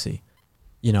Nazi,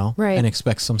 Right. and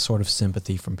expect some sort of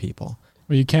sympathy from people.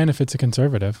 Well, you can if it's a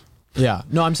conservative. Yeah.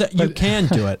 No, I'm saying you can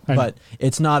do it, but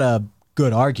it's not a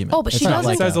good argument. Oh, but It's she not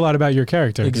doesn't- It says a lot about your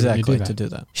character. when you exactly do to that. do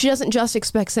that. She doesn't just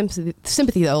expect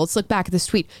sympathy, though. Let's look back at this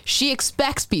tweet. She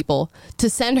expects people to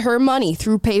send her money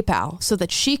through PayPal so that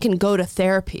she can go to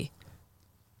therapy.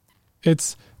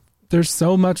 There's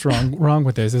so much wrong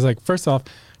with this. It's like, first off,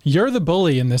 you're the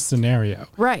bully in this scenario.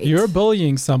 Right. You're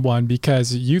bullying someone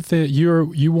because you think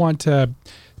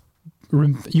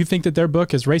that their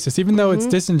book is racist, even though it's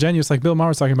disingenuous, like Bill Maher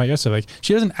was talking about yesterday. Like,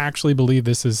 she doesn't actually believe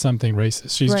this is something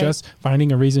racist. She's Right. just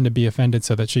finding a reason to be offended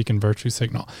so that she can virtue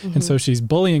signal. And so she's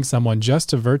bullying someone just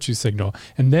to virtue signal.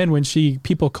 And then when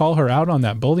people call her out on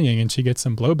that bullying and she gets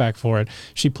some blowback for it,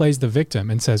 she plays the victim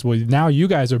and says, well, now you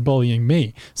guys are bullying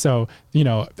me. So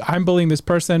I'm bullying this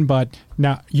person, but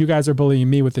now you guys are bullying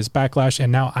me with this backlash,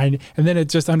 and then it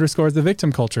just underscores the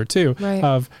victim culture too. Right.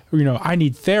 Of I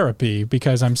need therapy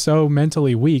because I'm so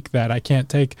mentally weak that I can't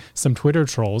take some Twitter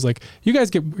trolls. Like you guys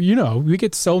get, we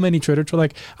get so many Twitter trolls.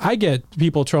 Like I get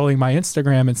people trolling my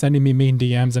Instagram and sending me mean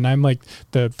DMs, and I'm like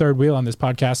the third wheel on this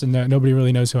podcast, and nobody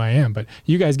really knows who I am. But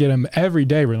you guys get them every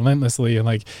day relentlessly, and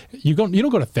like you don't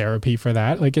go to therapy for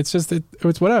that. Like it's just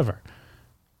it's whatever.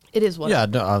 It is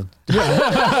whatever.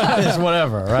 It's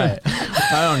whatever, right?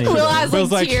 I don't even. Will has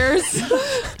Will's like like- tears.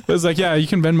 It was like, yeah, you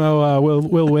can Venmo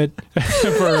Will Witt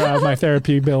for my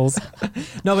therapy bills.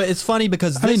 No, but it's funny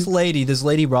because this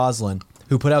lady Roslyn,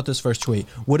 who put out this first tweet,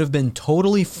 would have been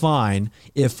totally fine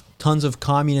if tons of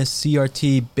communist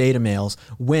CRT beta males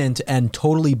went and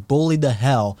totally bullied the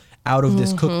hell out of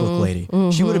this cookbook lady.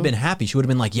 She would have been happy. She would have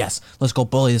been like, yes, let's go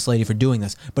bully this lady for doing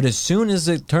this. But as soon as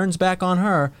it turns back on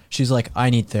her, she's like, I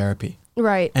need therapy.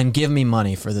 Right. And give me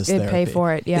money for this And therapy. pay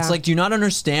for it, yeah. It's like, do you not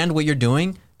understand what you're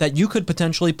doing? That you could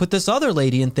potentially put this other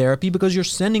lady in therapy because you're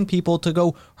sending people to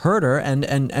go hurt her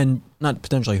and not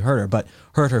potentially hurt her, but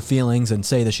hurt her feelings and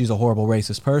say that she's a horrible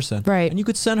racist person. Right. And you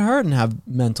could send her and have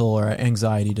mental or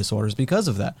anxiety disorders because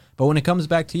of that. But when it comes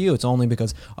back to you, it's only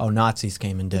because, Nazis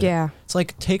came and did Yeah. it. It's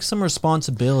like, take some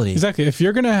responsibility. Exactly. If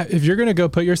you're gonna go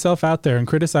put yourself out there and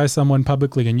criticize someone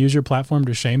publicly and use your platform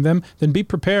to shame them, then be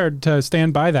prepared to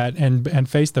stand by that and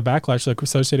face the backlash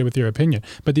associated with your opinion.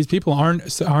 But these people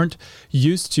aren't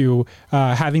used to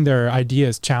having their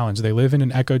ideas challenged. They live in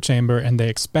an echo chamber and they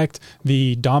expect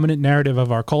the dominant narrative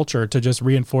of our culture to just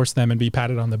reinforce them and be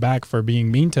patted on the back for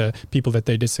being mean to people that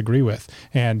they disagree with.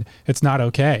 And it's not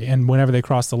okay. And whenever they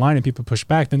cross the line and people push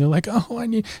back, then they're like, oh, I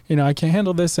need, I can't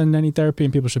handle this and I need therapy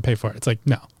and people should pay for it. It's like,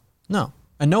 no.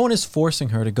 And no one is forcing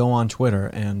her to go on Twitter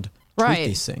and tweet Right.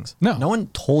 these things. No. No one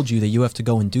told you that you have to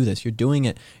go and do this. You're doing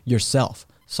it yourself.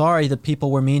 Sorry that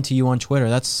people were mean to you on Twitter.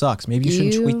 That sucks. Maybe you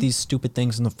shouldn't tweet these stupid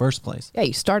things in the first place. Yeah,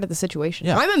 you started the situation.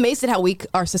 Yeah. I'm amazed at how weak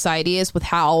our society is with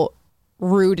how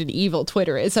rude and evil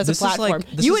Twitter is as a This is platform.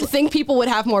 like- this You is would think people would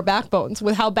have more backbones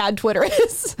with how bad Twitter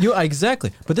is.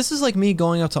 Exactly. But this is like me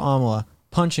going up to Amala,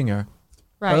 punching her.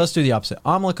 Right. Or let's do the opposite.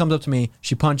 Amala comes up to me,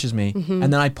 she punches me, and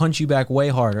then I punch you back way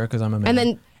harder because I'm a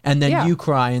man. And then- yeah. you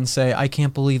cry and say, I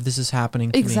can't believe this is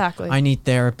happening to Exactly. me. I need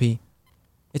therapy.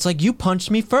 It's like you punched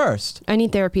me first. I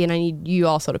need therapy and I need you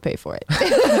also to pay for it.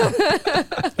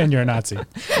 And you're a Nazi.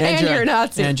 And you're a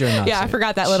Nazi. And you're a Nazi. Yeah, I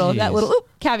forgot that little Jeez.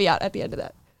 caveat at the end of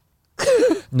that.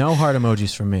 No heart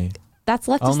emojis from me. That's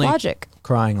leftist Only logic.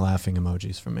 crying, laughing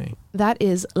emojis from me. That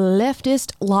is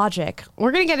leftist logic.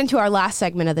 We're going to get into our last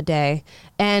segment of the day,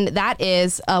 and that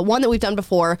is one that we've done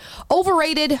before.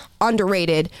 Overrated,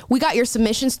 underrated. We got your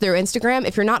submissions through Instagram.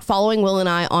 If you're not following Will and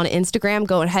I on Instagram,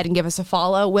 go ahead and give us a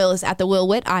follow. Will is at the Will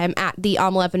Witt. I am at the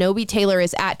Amalefanobi. Taylor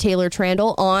is at Taylor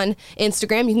Trandle on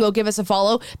Instagram. You can go give us a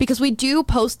follow because we do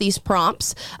post these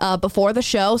prompts before the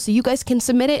show, so you guys can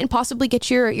submit it and possibly get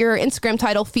your Instagram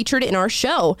title featured in our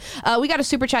show. We got a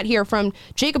super chat here from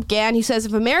Jacob Gann. He says,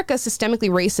 if America is systemically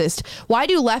racist, why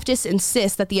do leftists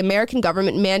insist that the American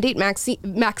government mandate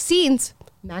vaccines?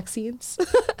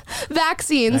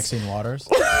 Vaccine waters.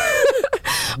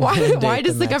 Why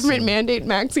does the government mandate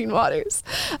Maxine Waters?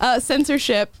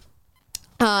 Censorship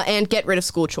and get rid of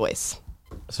school choice.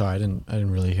 Sorry, I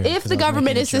didn't really hear. If the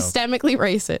government is systemically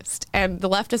racist and the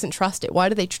left doesn't trust it, why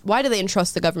do they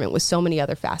entrust the government with so many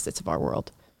other facets of our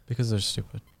world? Because they're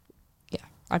stupid. Yeah,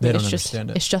 I They mean, don't it's just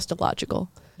understand it. it's just illogical.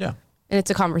 Yeah. And it's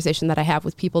a conversation that I have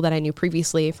with people that I knew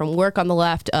previously from work on the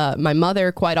left. My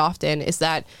mother, quite often, is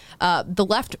that the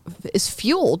left is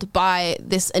fueled by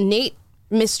this innate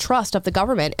mistrust of the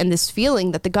government and this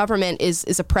feeling that the government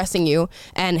is oppressing you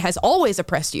and has always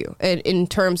oppressed you in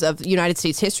terms of United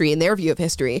States history and their view of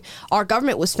history. Our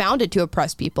government was founded to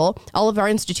oppress people. All of our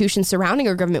institutions surrounding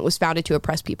our government was founded to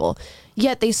oppress people.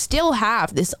 Yet they still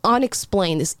have this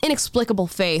unexplained, this inexplicable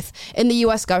faith in the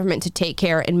U.S. government to take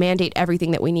care and mandate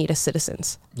everything that we need as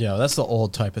citizens. Yeah, that's the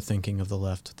old type of thinking of the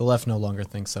left. The left no longer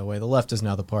thinks that way. The left is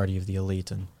now the party of the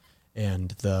elite and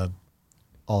the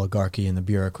oligarchy and the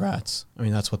bureaucrats. I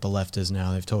mean, that's what the left is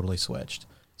now. They've totally switched.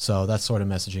 So that sort of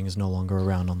messaging is no longer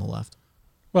around on the left.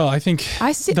 Well, I think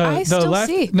I still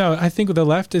see. No, I think the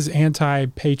left is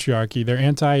anti-patriarchy. They're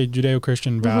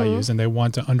anti-Judeo-Christian values, and they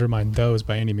want to undermine those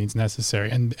by any means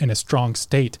necessary. And a strong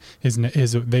state is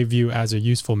they view as a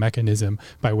useful mechanism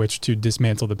by which to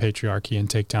dismantle the patriarchy and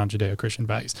take down Judeo-Christian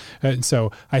values. And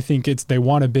so I think they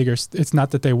want a bigger. It's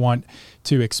not that they want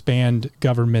to expand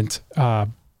government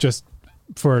just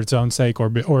for its own sake,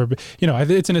 or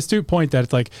it's an astute point that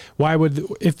it's like, why would,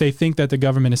 if they think that the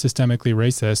government is systemically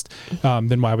racist,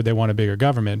 then why would they want a bigger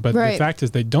government? But the fact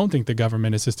is, they don't think the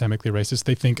government is systemically racist.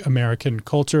 They think American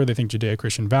culture, they think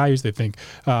Judeo-Christian values, they think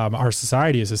our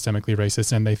society is systemically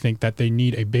racist, and they think that they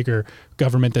need a bigger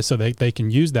government so they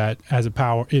can use that as a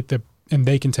power. And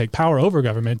they can take power over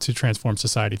government to transform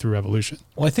society through revolution.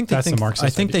 Well, I think they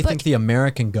think the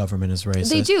American government is racist.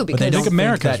 They do, because they think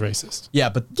America is racist. Yeah,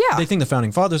 but they think the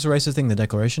founding fathers are racist. They think the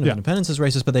Declaration of Independence is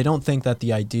racist, but they don't think that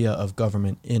the idea of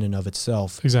government in and of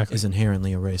itself is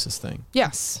inherently a racist thing.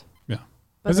 Yes. Yeah.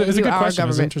 It's a good question.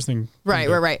 It's interesting. Right.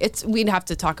 We'd have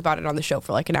to talk about it on the show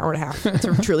for like an hour and a half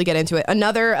to truly get into it.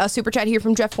 Another super chat here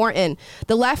from Jeff Horton.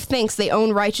 The left thinks they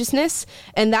own righteousness,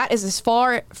 and that is as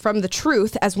far from the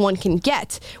truth as one can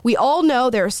get. We all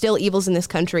know there are still evils in this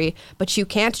country, but you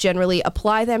can't generally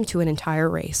apply them to an entire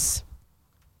race.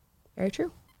 Very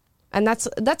true. And that's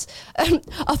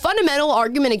a fundamental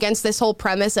argument against this whole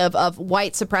premise of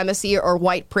white supremacy or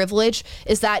white privilege,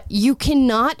 is that you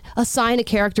cannot assign a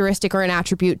characteristic or an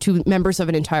attribute to members of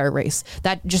an entire race.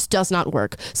 That just does not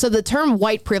work. So the term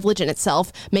white privilege in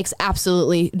itself makes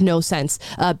absolutely no sense,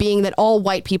 being that all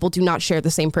white people do not share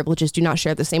the same privileges, do not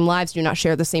share the same lives, do not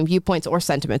share the same viewpoints or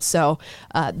sentiments. So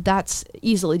that's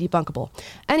easily debunkable.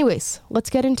 Anyways, let's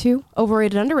get into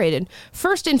overrated, underrated.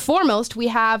 First and foremost, we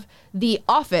have The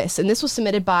Office, and this was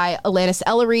submitted by Alanis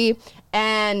Ellery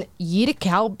and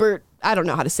Utica I don't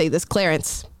know how to say this,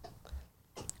 Clarence.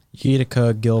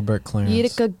 Utica Gilbert Clarence.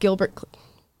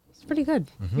 It's pretty good.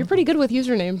 Mm-hmm. You're pretty good with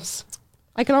usernames.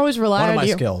 I can always rely on you. One of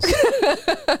my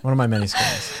skills. One of my many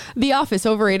skills. The Office,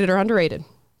 overrated or underrated?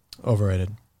 Overrated.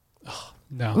 Oh,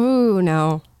 no. Ooh,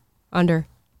 no. Under.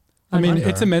 I mean,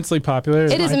 it's immensely popular.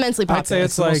 It is immensely popular. I'd say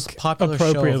it's like popular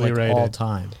appropriately show of rated all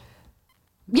time.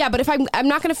 Yeah, but if I'm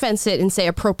not going to fence it and say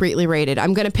appropriately rated.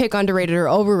 I'm going to pick underrated or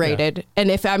overrated. Yeah.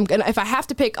 And if I have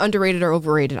to pick underrated or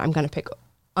overrated, I'm going to pick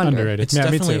underrated. It's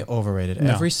definitely overrated. No.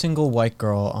 Every single white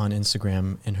girl on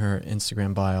Instagram in her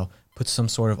Instagram bio puts some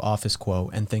sort of Office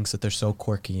quote and thinks that they're so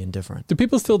quirky and different. Do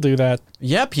people still do that?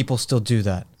 Yeah, people still do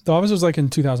that. The Office was like in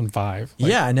 2005.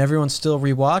 Yeah, and everyone still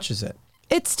rewatches it.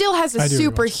 It still has a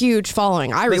super huge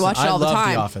following. I rewatch it all the time. I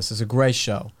love The Office. It's a great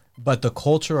show. But the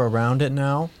culture around it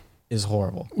now is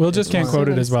horrible. Will just can't quote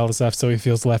it as well as F, so he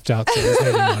feels left out, so he's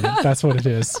hating on it. That's what it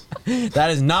is.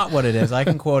 That is not what it is. I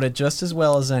can quote it just as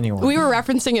well as anyone. We were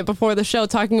referencing it before the show,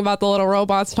 talking about the little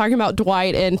robots, talking about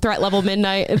Dwight in Threat Level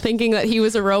Midnight, and thinking that he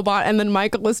was a robot, and then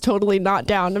Michael was totally not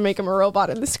down to make him a robot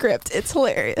in the script. It's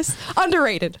hilarious.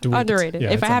 Underrated. Dwight. Underrated.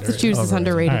 Yeah, if I have to choose, it's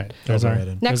underrated. All right, there's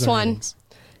overrated. Next one. Ratings.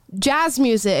 Jazz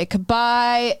Music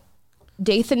by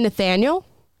Dathan Nathaniel.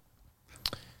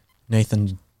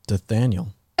 Nathan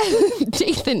Nathaniel.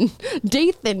 Dathan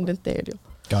Nathaniel.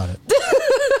 Got it.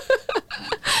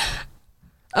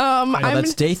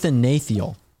 That's Dathan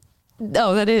Nathiel.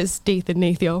 Oh, that is Dathan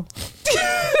Nathiel.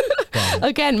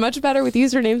 Again, much better with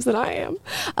usernames than I am.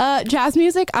 Jazz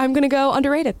Music, I'm going to go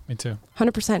underrated. Me too.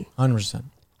 100%. 100%.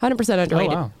 100%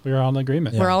 underrated. Oh, wow. We're all in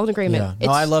agreement. Yeah. We're all in agreement. Yeah.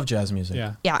 No, I love jazz music.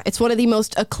 Yeah, it's one of the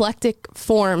most eclectic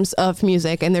forms of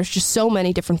music, and there's just so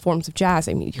many different forms of jazz.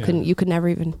 I mean, you could never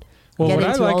even Well, get what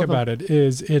into I like all of about them.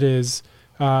 it is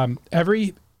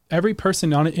every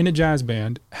person in a jazz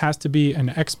band has to be an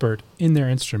expert in their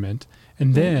instrument,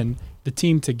 and then the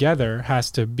team together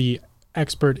has to be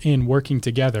expert in working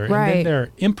together, and then they're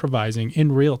improvising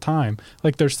in real time.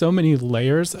 Like, there's so many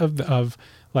layers of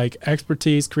like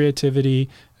expertise, creativity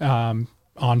on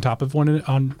top of one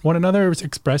another. It's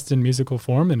expressed in musical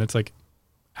form, and it's like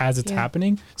as it's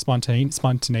happening,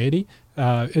 spontaneity.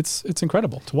 It's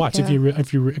incredible to watch if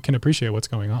you can appreciate what's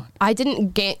going on. I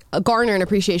didn't garner an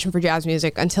appreciation for jazz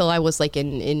music until I was like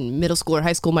in middle school or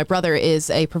high school. My brother is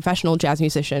a professional jazz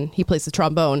musician. He plays the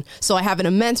trombone. So I have an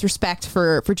immense respect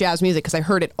for jazz music because I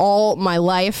heard it all my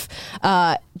life.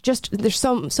 There's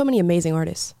so many amazing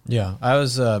artists. Yeah, I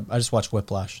just watched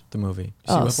Whiplash, the movie.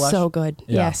 You see Whiplash? So good.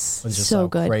 Yeah. Yes, it's just so how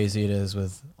good. Crazy it is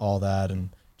with all that and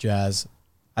jazz.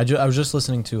 I was just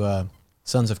listening to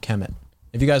Sons of Kemet.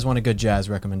 If you guys want a good jazz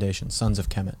recommendation, Sons of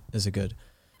Kemet is a good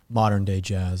modern day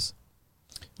jazz.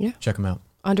 Yeah. Check them out.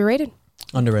 Underrated.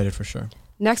 Underrated for sure.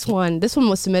 Next one. This one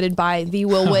was submitted by the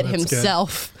Will Witt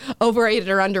himself. Good. Overrated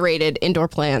or underrated indoor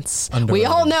plants? Underrated. We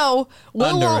all know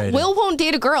Will won't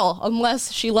date a girl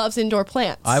unless she loves indoor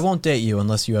plants. I won't date you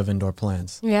unless you have indoor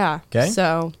plants. Yeah. Okay?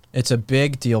 So it's a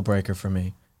big deal breaker for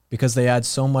me because they add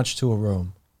so much to a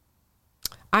room.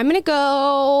 I'm going to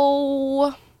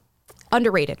go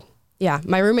underrated. Yeah,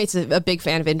 my roommate's a big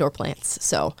fan of indoor plants,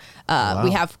 so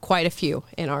we have quite a few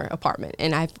in our apartment,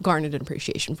 and I've garnered an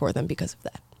appreciation for them because of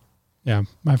that. Yeah,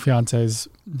 my fiance's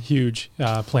huge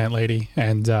plant lady,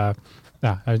 and I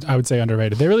would say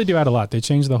underrated. They really do add a lot. They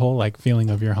change the whole like feeling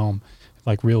of your home,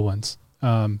 like real ones.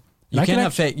 You can't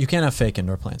have fake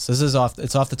indoor plants. It's off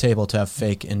the table to have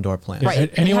fake indoor plants.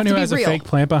 Right. Anyone who has real. a fake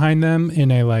plant behind them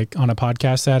in a like on a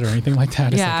podcast set or anything like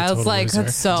that is Yeah, like a I was total like, loser.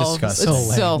 that's so Disgusting.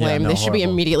 it's so Yeah, lame. no, They should be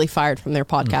horrible. immediately fired from their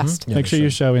podcast. Yeah, Make they sure you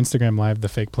should. show Instagram Live the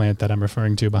fake plant that I'm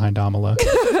referring to behind Amala.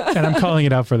 And I'm calling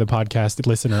it out for the podcast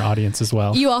listener audience as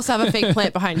well. You also have a fake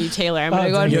plant behind you, Taylor. I'm going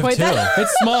to go ahead You and have point that out. two.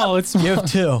 It's small. It's small. You have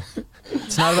two.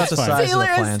 It's not about the Fine. size Taylor of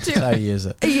the has plant. two. It's how you use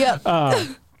it. Yeah.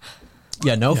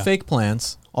 Yeah, no fake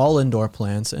plants. All indoor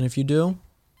plants. And if you do,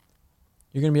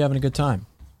 you're going to be having a good time.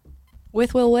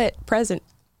 With Will Witt present.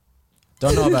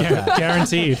 Don't know about that.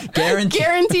 Guaranteed.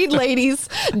 Guaranteed, ladies.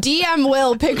 DM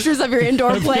Will pictures of your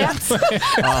indoor plants.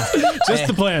 Just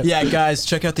the plant. Yeah, guys,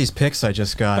 check out these pics I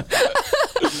just got.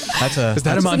 That's a Is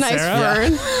that a It's a nice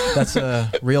Monstera? fern. that's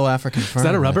a real African fern. Is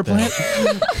that a rubber right there.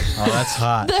 plant? Oh, that's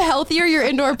hot. The healthier your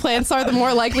indoor plants are, the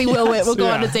more likely Will Witt will go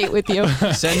on a yeah. date with you.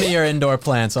 Send me your indoor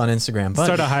plants on Instagram. buddy.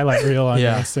 Start a highlight reel on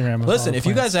Yeah. Instagram. of Listen, all the if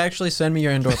you plants. guys actually send me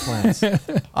your indoor plants,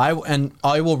 I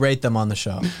will rate them on the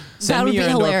show. Send would me your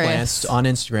be indoor hilarious. plants on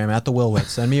Instagram at the Will Witt.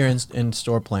 Send me your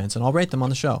in-store plants, and I'll rate them on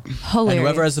the show. Hilarious. And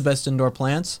whoever has the best indoor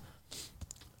plants,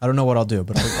 I don't know what I'll do,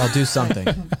 but I'll do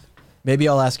something. Maybe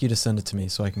I'll ask you to send it to me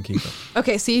so I can keep it.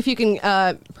 Okay, see if you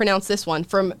can pronounce this one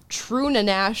from Truna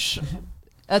Nash.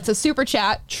 That's a super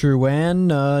chat.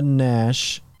 Truan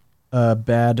Nash,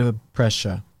 bad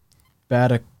pressure,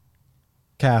 bad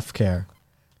calf care.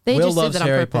 They Will just did loves that on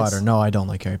Harry purpose. Potter. No, I don't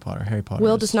like Harry Potter. Harry Potter.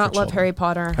 Will is does for not love children. Harry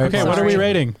Potter. Harry Okay, Potter's what are we for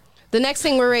rating? The next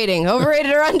thing we're rating,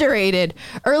 overrated or underrated?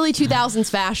 Early 2000s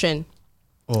fashion.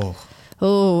 Oh,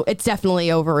 Oh, it's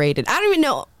definitely overrated. I don't even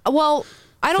know. Well,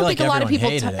 I don't feel think like a lot of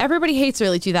everyone people. hated it. Everybody hates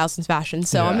early 2000s fashion,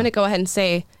 so I'm Yeah. going to go ahead and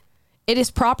say it is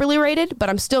properly rated, but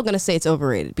I'm still going to say it's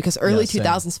overrated because early same.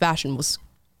 2000s fashion was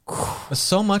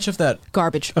so much of that.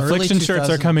 garbage. Early Affliction shirts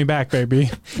are 2000 coming back, baby.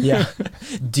 Yeah,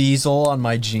 diesel on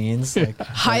my jeans. Like,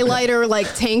 Highlighter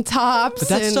like tank tops. but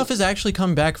that and- stuff is actually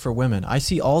coming back for women. I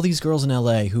see all these girls in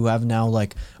LA who have now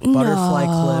like butterfly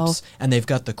clips, and they've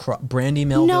got the Brandy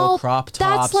Melville no, crop tops.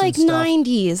 that's like and stuff.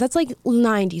 90s. That's like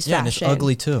 90s Yeah, and it's fashion.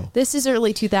 ugly too. This is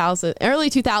early 2000s. Early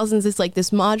 2000s is like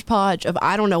this Mod Podge of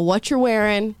I don't know what you're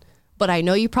wearing, but I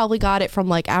know you probably got it from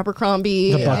like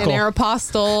Abercrombie The and buckle.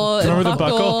 Aeropostale. Remember and the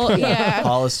buckle? Yeah.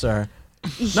 Hollister.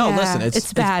 No, Yeah, listen,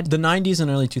 it's bad. the 90s and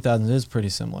early 2000s is pretty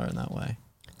similar in that way.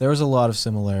 There was a lot of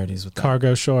similarities with that.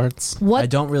 Cargo shorts. What? I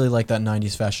don't really like that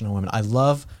 90s fashion on women. I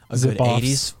love a Zip good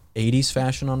offs. 80s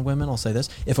fashion on women. I'll say this.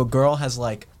 If a girl has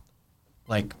like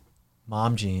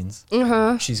mom jeans,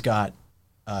 she's got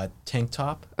a tank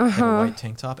top, like a white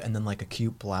tank top, and then like a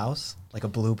cute blouse, like a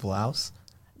blue blouse.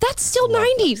 That's still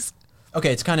 90s.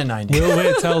 Okay, it's kind of 90s. Will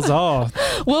Witt tells all.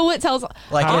 Well, what tells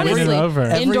Like How to win honestly it over.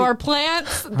 indoor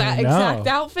plants, that I know. exact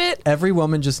outfit. Every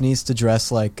woman just needs to dress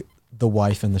like the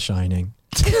wife in The Shining.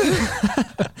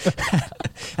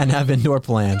 And have indoor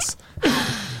plants,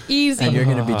 Easy. and you're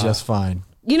going to be just fine.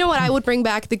 You know what? I would bring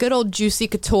back the good old Juicy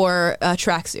Couture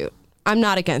tracksuit. I'm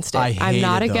not against it. I I'm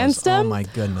not hated against those. them. Oh my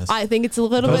goodness. I think it's a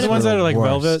little Those bit are of ones that are like Worst.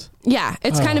 velvet. yeah.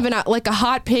 It's kind of like a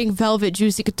hot pink velvet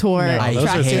Juicy Couture No, I those are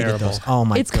tracksuit. hated terrible. those. Oh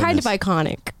my It's goodness. kind of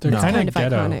iconic. They're It's kind kind of of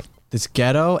ghetto. iconic. It's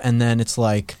ghetto, and then it's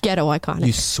like Ghetto iconic.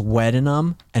 you sweat in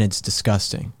them, and it's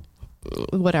disgusting.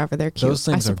 Whatever, they're cute. Those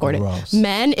things I are support gross. it.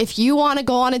 Men, if you want to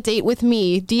go on a date with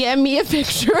me, DM me a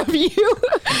picture of you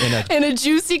in a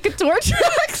Juicy Couture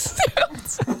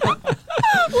tracksuit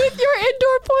with your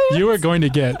indoor plants. You are going to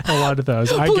get a lot of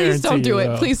those. I guarantee Please don't do you it.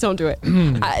 will. Please don't do it.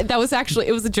 That was actually,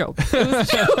 it was a joke. It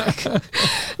was a joke.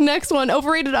 Next one,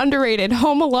 overrated, underrated.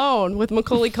 Home Alone with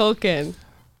Macaulay Culkin.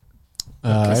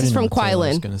 I is didn't from know what Taylor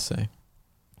was Quailen. gonna say.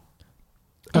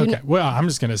 Okay, well, I'm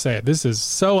just going to say it. This is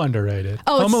so underrated.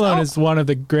 Oh, Home it's Alone so- is one of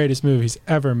the greatest movies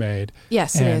ever made.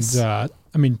 Yes, it and, is. I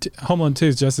mean, Home Alone 2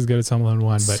 is just as good as Home Alone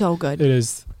 1. But So good. It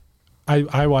is.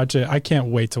 I watch it. I can't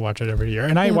wait to watch it every year.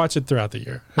 And I watch it throughout the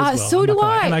year as well. so I'm not do gonna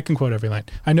lie. I. And I can quote every line.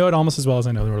 I know it almost as well as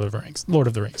I know the Lord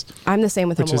of the Rings, I'm the same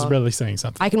with which Home is Alone. really saying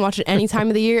something. I can watch it any time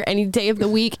of the year, any day of the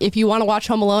week. If you want to watch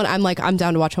Home Alone, I'm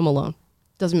down to watch Home Alone.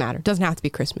 Doesn't matter. Doesn't have to be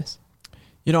Christmas.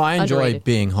 You know, I enjoy Underrated.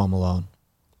 being home alone,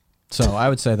 so I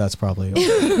would say that's probably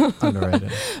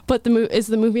underrated. But is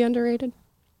the movie underrated?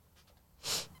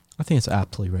 I think it's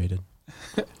aptly rated.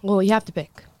 Well, you have to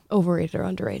pick overrated or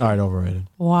underrated. All right, overrated.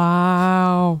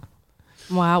 Wow.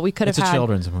 We could have It's a had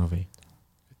children's movie.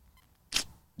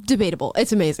 debatable.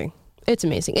 It's amazing. It's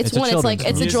amazing. It's It's a one. It's like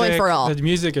children's it's a joy for all. The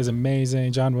music is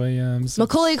amazing. John Williams.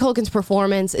 Macaulay Culkin's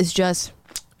performance is just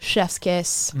chef's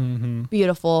kiss. Mm-hmm.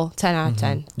 Beautiful. 10 out of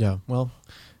 10. Yeah. Well,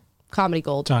 Comedy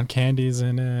gold. John Candy's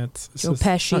in it. It's Joe just-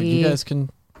 Pesci. No, you guys can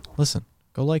listen.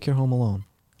 Go like your Home Alone.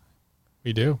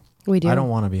 We do. We do. I don't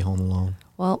want to be home alone.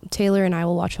 Well, Taylor and I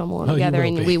will watch Home Alone Oh, you together, will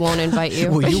and be. we won't invite you.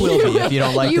 Well, you will be if you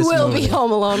don't like You this will movie. be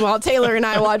home alone while Taylor and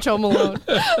I watch Home Alone.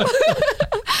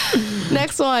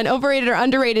 Next one, overrated or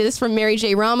underrated, is from Mary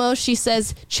J. Ramos. She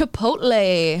says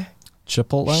Chipotle.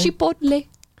 Chipotle? Chipotle.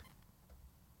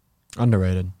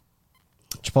 Underrated.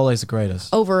 Chipotle is the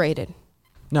greatest. Overrated.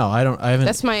 No, I don't. I haven't.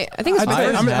 That's my. I think it's my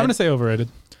I'm first. going to say overrated.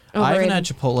 I haven't Overrated. had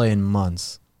Chipotle in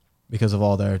months because of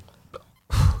all their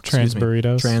Trans excuse me,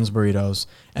 burritos. trans burritos,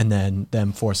 and then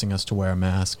them forcing us to wear a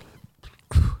mask.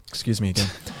 Excuse me again.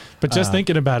 But just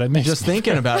thinking about it makes Just me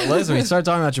thinking about it. Listen, we start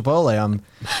talking about Chipotle, I'm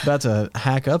about to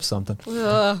hack up something.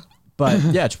 Ugh. But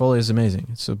yeah, Chipotle is amazing.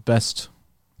 It's the best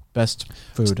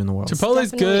food in the world.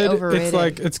 Chipotle's definitely good. overrated. It's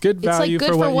like it's good It's, like, value good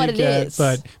for for what what you it get. is.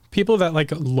 But people that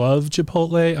like love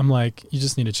Chipotle, I'm like, you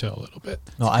just need to chill a little bit.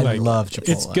 No, I Like, love Chipotle.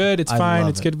 It's good. It's I fine. love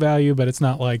It's it. good value, but it's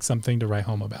not like something to write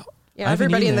home about. Yeah, I haven't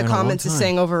everybody in eaten the there in a long comments is time.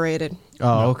 saying overrated.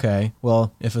 Oh, okay.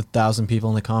 Well, if 1,000 people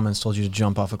in the comments told you to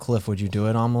jump off a cliff, would you do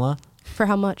it, Amala? For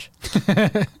how much?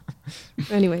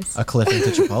 Anyways. A cliff into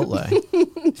Chipotle.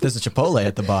 If there's a Chipotle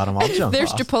at the bottom, I'll jump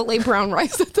There's off. Chipotle brown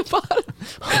rice at the bottom.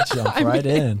 I'll jump right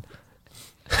in.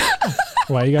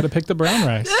 Why you got to pick the brown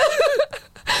rice?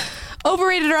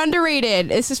 Overrated or underrated?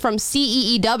 This is from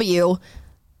CEEW.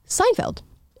 Seinfeld.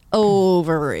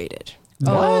 Overrated.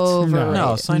 What? Overrated.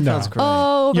 No, Seinfeld's great.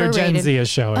 Your Overrated. Gen Z is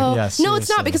showing. Oh, Yes, no, it's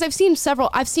not seriously. because I've seen several.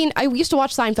 I used to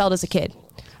watch Seinfeld as a kid.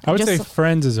 I would just- say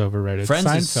Friends is overrated. Friends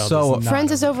is Seinfeld so- not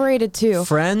Friends is overrated too.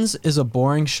 Friends is a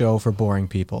boring show for boring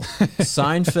people.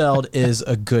 Seinfeld is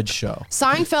a good show.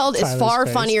 Seinfeld is Tyler's far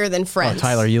face. funnier than Oh, Friends.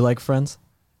 Tyler, you like Friends?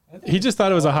 He just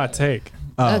thought it was a hot take.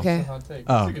 Oh. Okay.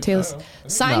 Oh. Taylor's.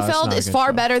 Seinfeld not a is good far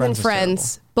show. better than Friends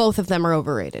is Friends. Both of them are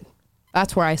overrated.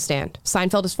 That's where I stand.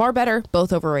 Seinfeld is far better.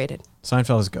 Both overrated.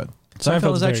 Seinfeld is good. Seinfeld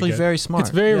Seinfeld's is actually good. very smart. It's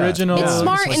very Yeah. original. It's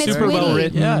smart and it's super witty. well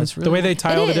written. Yeah, it's the way they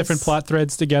tie It all the is. different plot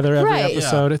threads together every Right.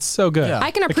 episode. It's so good. Yeah. I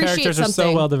can The appreciate characters are so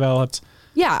something. well developed.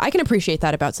 Yeah, I can appreciate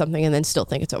that about something and then still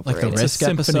think it's the overrated. It's a Risk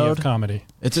symphony of episode. comedy.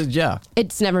 It's a yeah.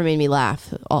 It's never made me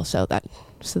laugh. Also,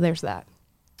 so there's that.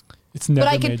 It's never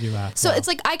I can. made you laugh. So No. it's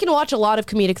like I can watch a lot of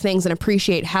comedic things and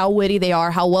appreciate how witty they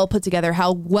are, how well put together,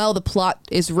 how well the plot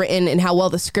is written, and how well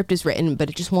the script is written. But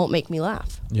it just won't make me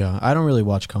laugh. Yeah, I don't really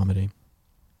watch comedy.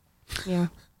 Yeah,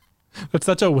 That's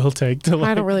such a will take to like.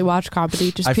 I don't really watch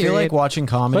comedy. Just I period. feel like watching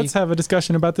comedy. Let's have a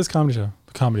discussion about this comedy show.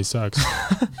 Comedy sucks.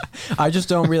 I just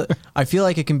don't really. I feel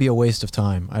like it can be a waste of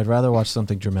time. I'd rather watch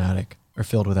something dramatic or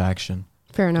filled with action.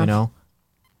 Fair enough. You know,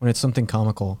 when it's something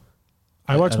comical.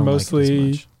 I watch don't like it as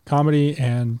mostly much. comedy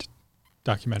and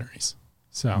documentaries.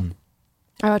 So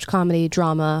I watch comedy,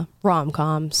 drama,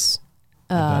 rom-coms,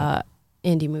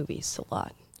 indie movies a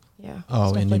lot. Yeah. Oh,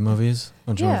 stuff indie like- movies.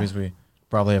 Bunch of Yeah. movies we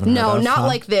probably haven't. No, heard of, not huh?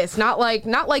 like this. Not like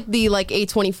the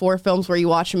A24 films where you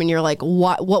watch them and you're like,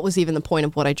 what was even the point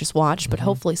of what I just watched? But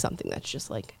hopefully something that's just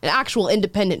like an actual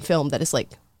independent film that is like,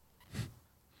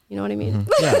 you know what I mean?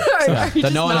 Yeah, yeah. you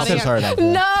That no one else just has heard of.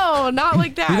 No, not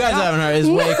like that. You guys Not- haven't heard. It's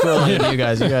way cooler than you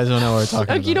guys. You guys don't know what we're talking Like,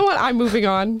 about. you know what? I'm moving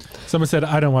on. someone said,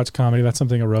 I don't watch comedy. That's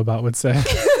something a robot would say.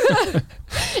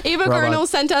 Eva Robot. Gurnall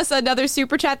sent us another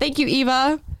super chat. Thank you,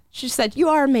 Eva. She said, you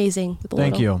are amazing. With a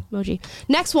Thank little emoji.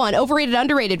 Next one, overrated,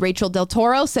 underrated. Rachel Del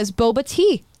Toro says boba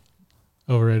tea.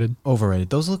 Overrated. Overrated.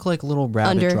 Those look like little rabbit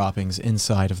Under. droppings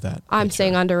inside of that. I'm picture.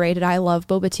 saying underrated. I love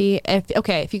boba tea.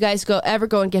 If you guys ever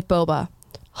go and get boba,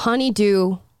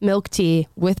 honeydew milk tea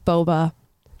with boba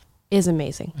is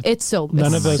amazing. It's so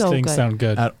None of those so things good. sound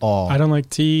good. at all. I don't like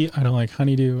tea. I don't like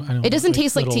honeydew. I don't It doesn't like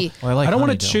taste like little- tea. Well, I like I don't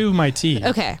want to honeydew. chew my tea.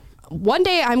 Okay. One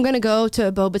day I'm going to go to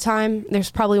a boba time.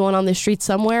 There's probably one on the street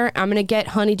somewhere. I'm going to get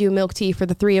honeydew milk tea for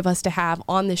the three of us to have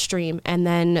on the stream. And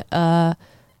then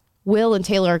Will and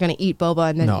Taylor are going to eat boba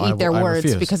and then No, eat their I words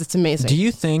refuse. because it's amazing. Do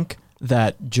you think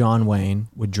that John Wayne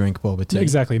would drink boba tea?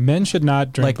 Exactly. Men should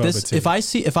not drink Like boba this,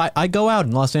 tea. if I go out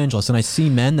in Los Angeles and I see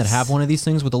men that have one of these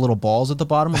things with the little balls at the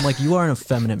bottom, I'm like, you are an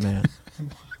effeminate man.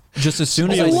 Just as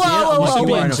soon as I see it, Whoa, I'm whoa, like, whoa,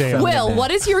 you are an whoa. effeminate Will, man.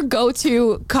 what is your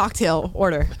go-to cocktail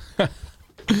order?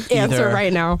 Answer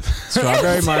right now.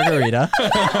 Strawberry margarita.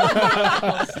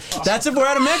 That's if we're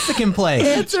at a Mexican place.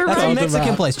 Answer That's right a Mexican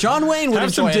now. place. John Wayne would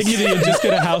have some enjoy it. dignity and just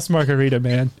get a house margarita,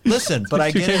 man. Listen, but I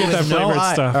You get can't it get that with no flavored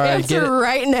eye. stuff. All right, get Answer it.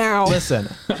 right now. Listen,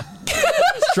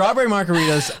 strawberry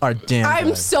margaritas are damn I'm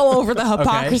good. so over the Okay?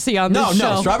 hypocrisy on this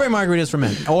show. No, strawberry margaritas for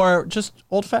men, or just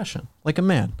old fashioned, like a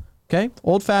man. Okay,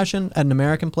 old fashioned at an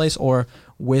American place, or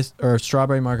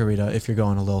strawberry margarita if you're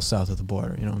going a little south of the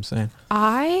border. You know what I'm saying?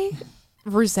 I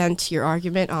resent your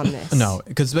argument on this. No,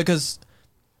 because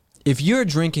if you're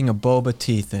drinking a boba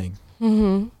tea thing,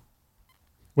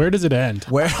 Where does it end?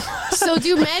 Where So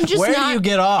do men just where not do you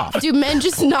get off? do men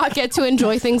just not get to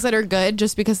enjoy things that are good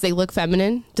just because they look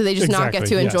feminine? Do they just not get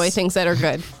to Exactly, enjoy yes. things that are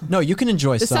good? No, you can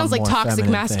enjoy This some sounds like more toxic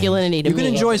feminine masculinity things. to You can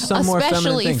me. enjoy some more feminine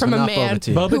Especially things, from but a not man boba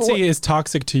tea. Boba tea is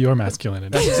toxic to your masculinity.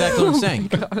 That's exactly what I'm saying.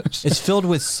 It's filled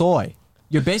with soy.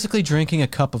 You're basically drinking a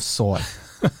cup of soy.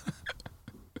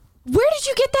 Where did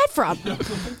you get that from?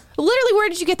 Literally, where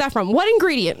did you get that from? What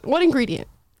ingredient? What ingredient?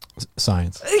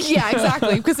 Science. Yeah,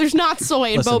 exactly. Because there's not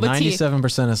soy in Listen, boba tea.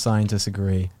 97% of scientists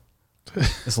agree.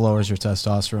 This lowers your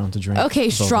testosterone to drink. Okay,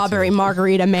 boba strawberry tea.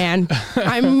 margarita man.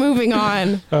 I'm moving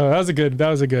on. Oh, that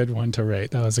was a good one to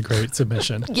rate. That was a great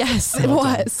submission. Yes, it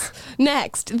was.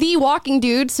 Next, The Walking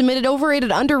Dude submitted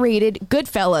overrated, underrated,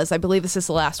 Goodfellas. I believe this is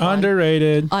the last one.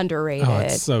 Underrated. Underrated. Oh,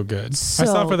 it's so good. So I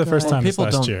saw it for the first good. time this People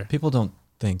last don't. year. People don't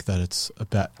think that it's a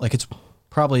bad. Like it's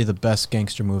probably the best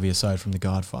gangster movie aside from The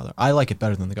Godfather. I like it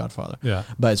better than The Godfather. Yeah.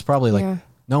 But it's probably like Yeah.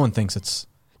 no one thinks it's.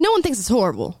 No one thinks it's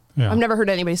horrible. Yeah. I've never heard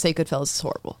anybody say Goodfellas is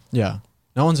horrible. Yeah.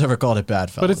 No one's ever called it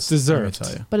bad, fellas. But it's deserved. Let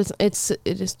me tell you. But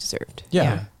it is deserved.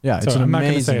 Yeah. Yeah. It's So an I'm not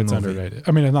going to amazing say it's movie. underrated.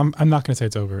 I mean, I'm not going to say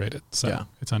it's overrated. So Yeah.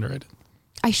 it's underrated.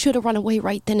 I should have run away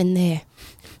right then and there.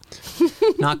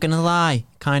 Not gonna lie,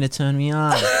 kind of turned me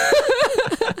on.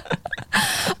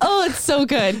 Oh, it's so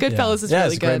good. Goodfellas is yeah,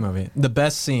 really it's a great good. movie. The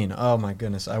best scene. Oh my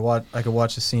goodness, I could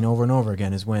watch the scene over and over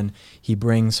again. Is when he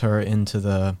brings her into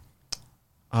the.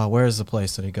 Where is the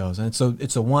place that he goes? And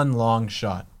it's a one long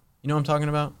shot. You know what I'm talking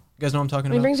about? You guys know what I'm talking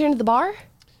When he about? brings her into the bar?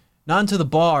 Not into the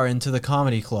bar, into the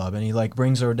comedy club, and he like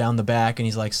brings her down the back, and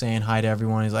he's like saying hi to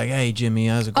everyone. He's like, "Hey, Jimmy,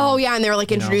 how's it going?" Oh, yeah, and they were like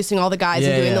You know? introducing all the guys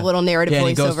and doing the little narrative and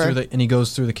he goes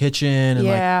voiceover. through the kitchen, and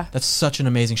Yeah. like that's such an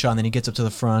amazing shot. And then he gets up to the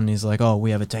front, and he's like, "Oh,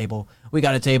 we have a table. We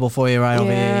got a table for you right over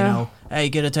here. Yeah. You know, hey,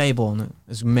 get a table." And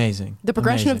it's amazing. The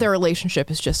progression of Amazing. their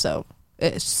relationship is just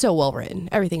it's so well written.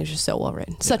 Everything is just so well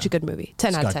written. Such a good movie. 10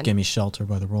 It's out of got 10. "Gimme Shelter"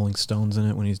 by the Rolling Stones in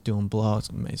it when he's doing blow. It's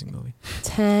an amazing movie.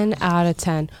 10 out of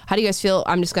 10. How do you guys feel?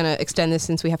 I'm just going to extend this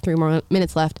since we have 3 more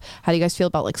minutes left. How do you guys feel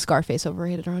about like Scarface,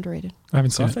 overrated or underrated? I haven't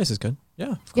seen it. Scarface is good. Yeah,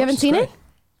 of course, You haven't it's seen great. it?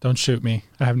 Don't shoot me.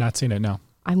 I have not seen it, no.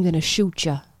 I'm going to shoot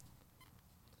you.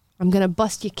 I'm going to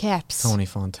bust your caps. Tony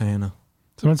Fontana.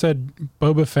 Someone said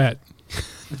Boba Fett.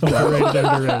 Overrated,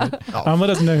 underrated. Let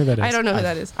us know who that is. I don't know who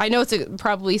that is. I know it's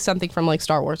probably something from like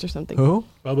Star Wars or something. Who?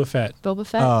 Boba Fett. Boba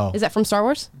Fett? Oh. Is that from Star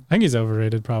Wars? I think he's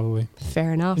overrated, probably.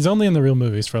 Fair enough. He's only in the real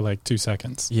movies for like 2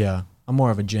 seconds. Yeah, I'm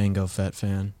more of a Django Fett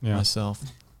fan Yeah. myself.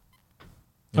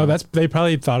 Oh, they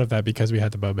probably thought of that because we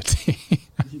had the Boba tea.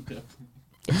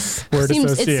 Word Seems-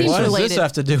 it association. seems What does related. this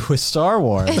have to do with Star It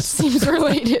Wars? seems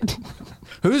related.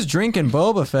 Who's drinking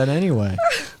Boba Fett anyway?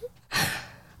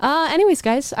 Anyways,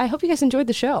 guys, I hope you guys enjoyed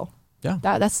the show. Yeah.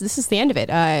 This is the end of it.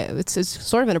 It's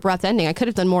sort of an abrupt ending. I could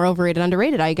have done more overrated,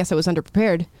 underrated. I guess I was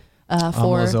underprepared All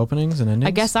for. those openings and endings.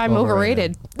 I guess I'm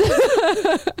overrated.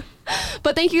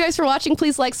 But thank you guys for watching.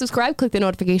 Please like, subscribe, click the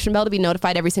notification bell to be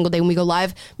notified every single day when we go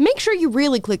live. Make sure you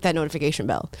really click that notification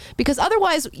bell because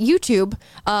otherwise YouTube,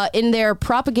 in their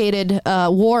propagated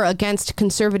war against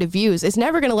conservative views, is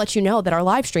never going to let you know that our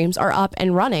live streams are up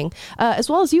and running, as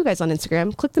well as you guys on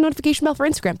Instagram. Click the notification bell for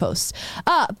Instagram posts.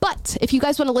 But if you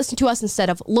guys want to listen to us instead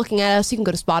of looking at us, you can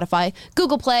go to Spotify,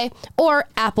 Google Play, or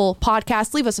Apple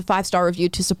Podcasts. Leave us a 5-star review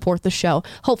to support the show.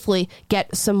 Hopefully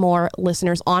get some more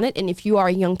listeners on it. And if you are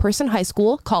a young person, high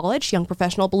school, college, young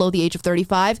professional below the age of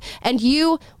 35, and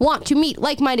you want to meet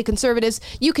like-minded conservatives,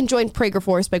 you can join Prager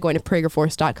Force by going to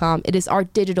pragerforce.com. It is our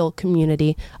digital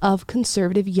community of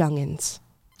conservative youngins.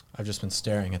 I've just been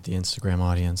staring at the Instagram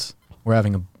audience. We're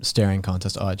having a staring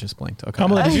contest. Oh, I just blinked. Okay.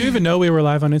 Kamala, did you even know we were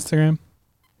live on Instagram?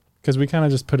 Because we kind of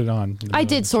just put it on. I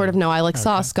did sort of know. I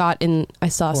saw Scott in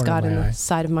Corner of my the eye.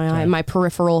 side of my eye, Okay. my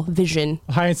peripheral vision.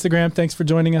 Hi, Instagram. Thanks for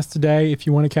joining us today. If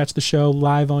you want to catch the show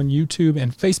live on YouTube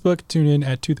and Facebook, tune in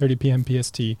at 2:30 p.m.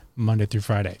 PST, Monday through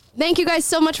Friday. Thank you guys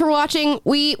so much for watching.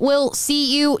 We will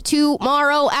see you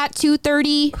tomorrow at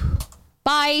 2:30.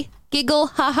 Bye. Giggle.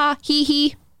 Ha ha. Hee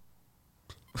hee.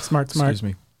 Smart. Excuse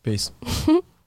me. Peace.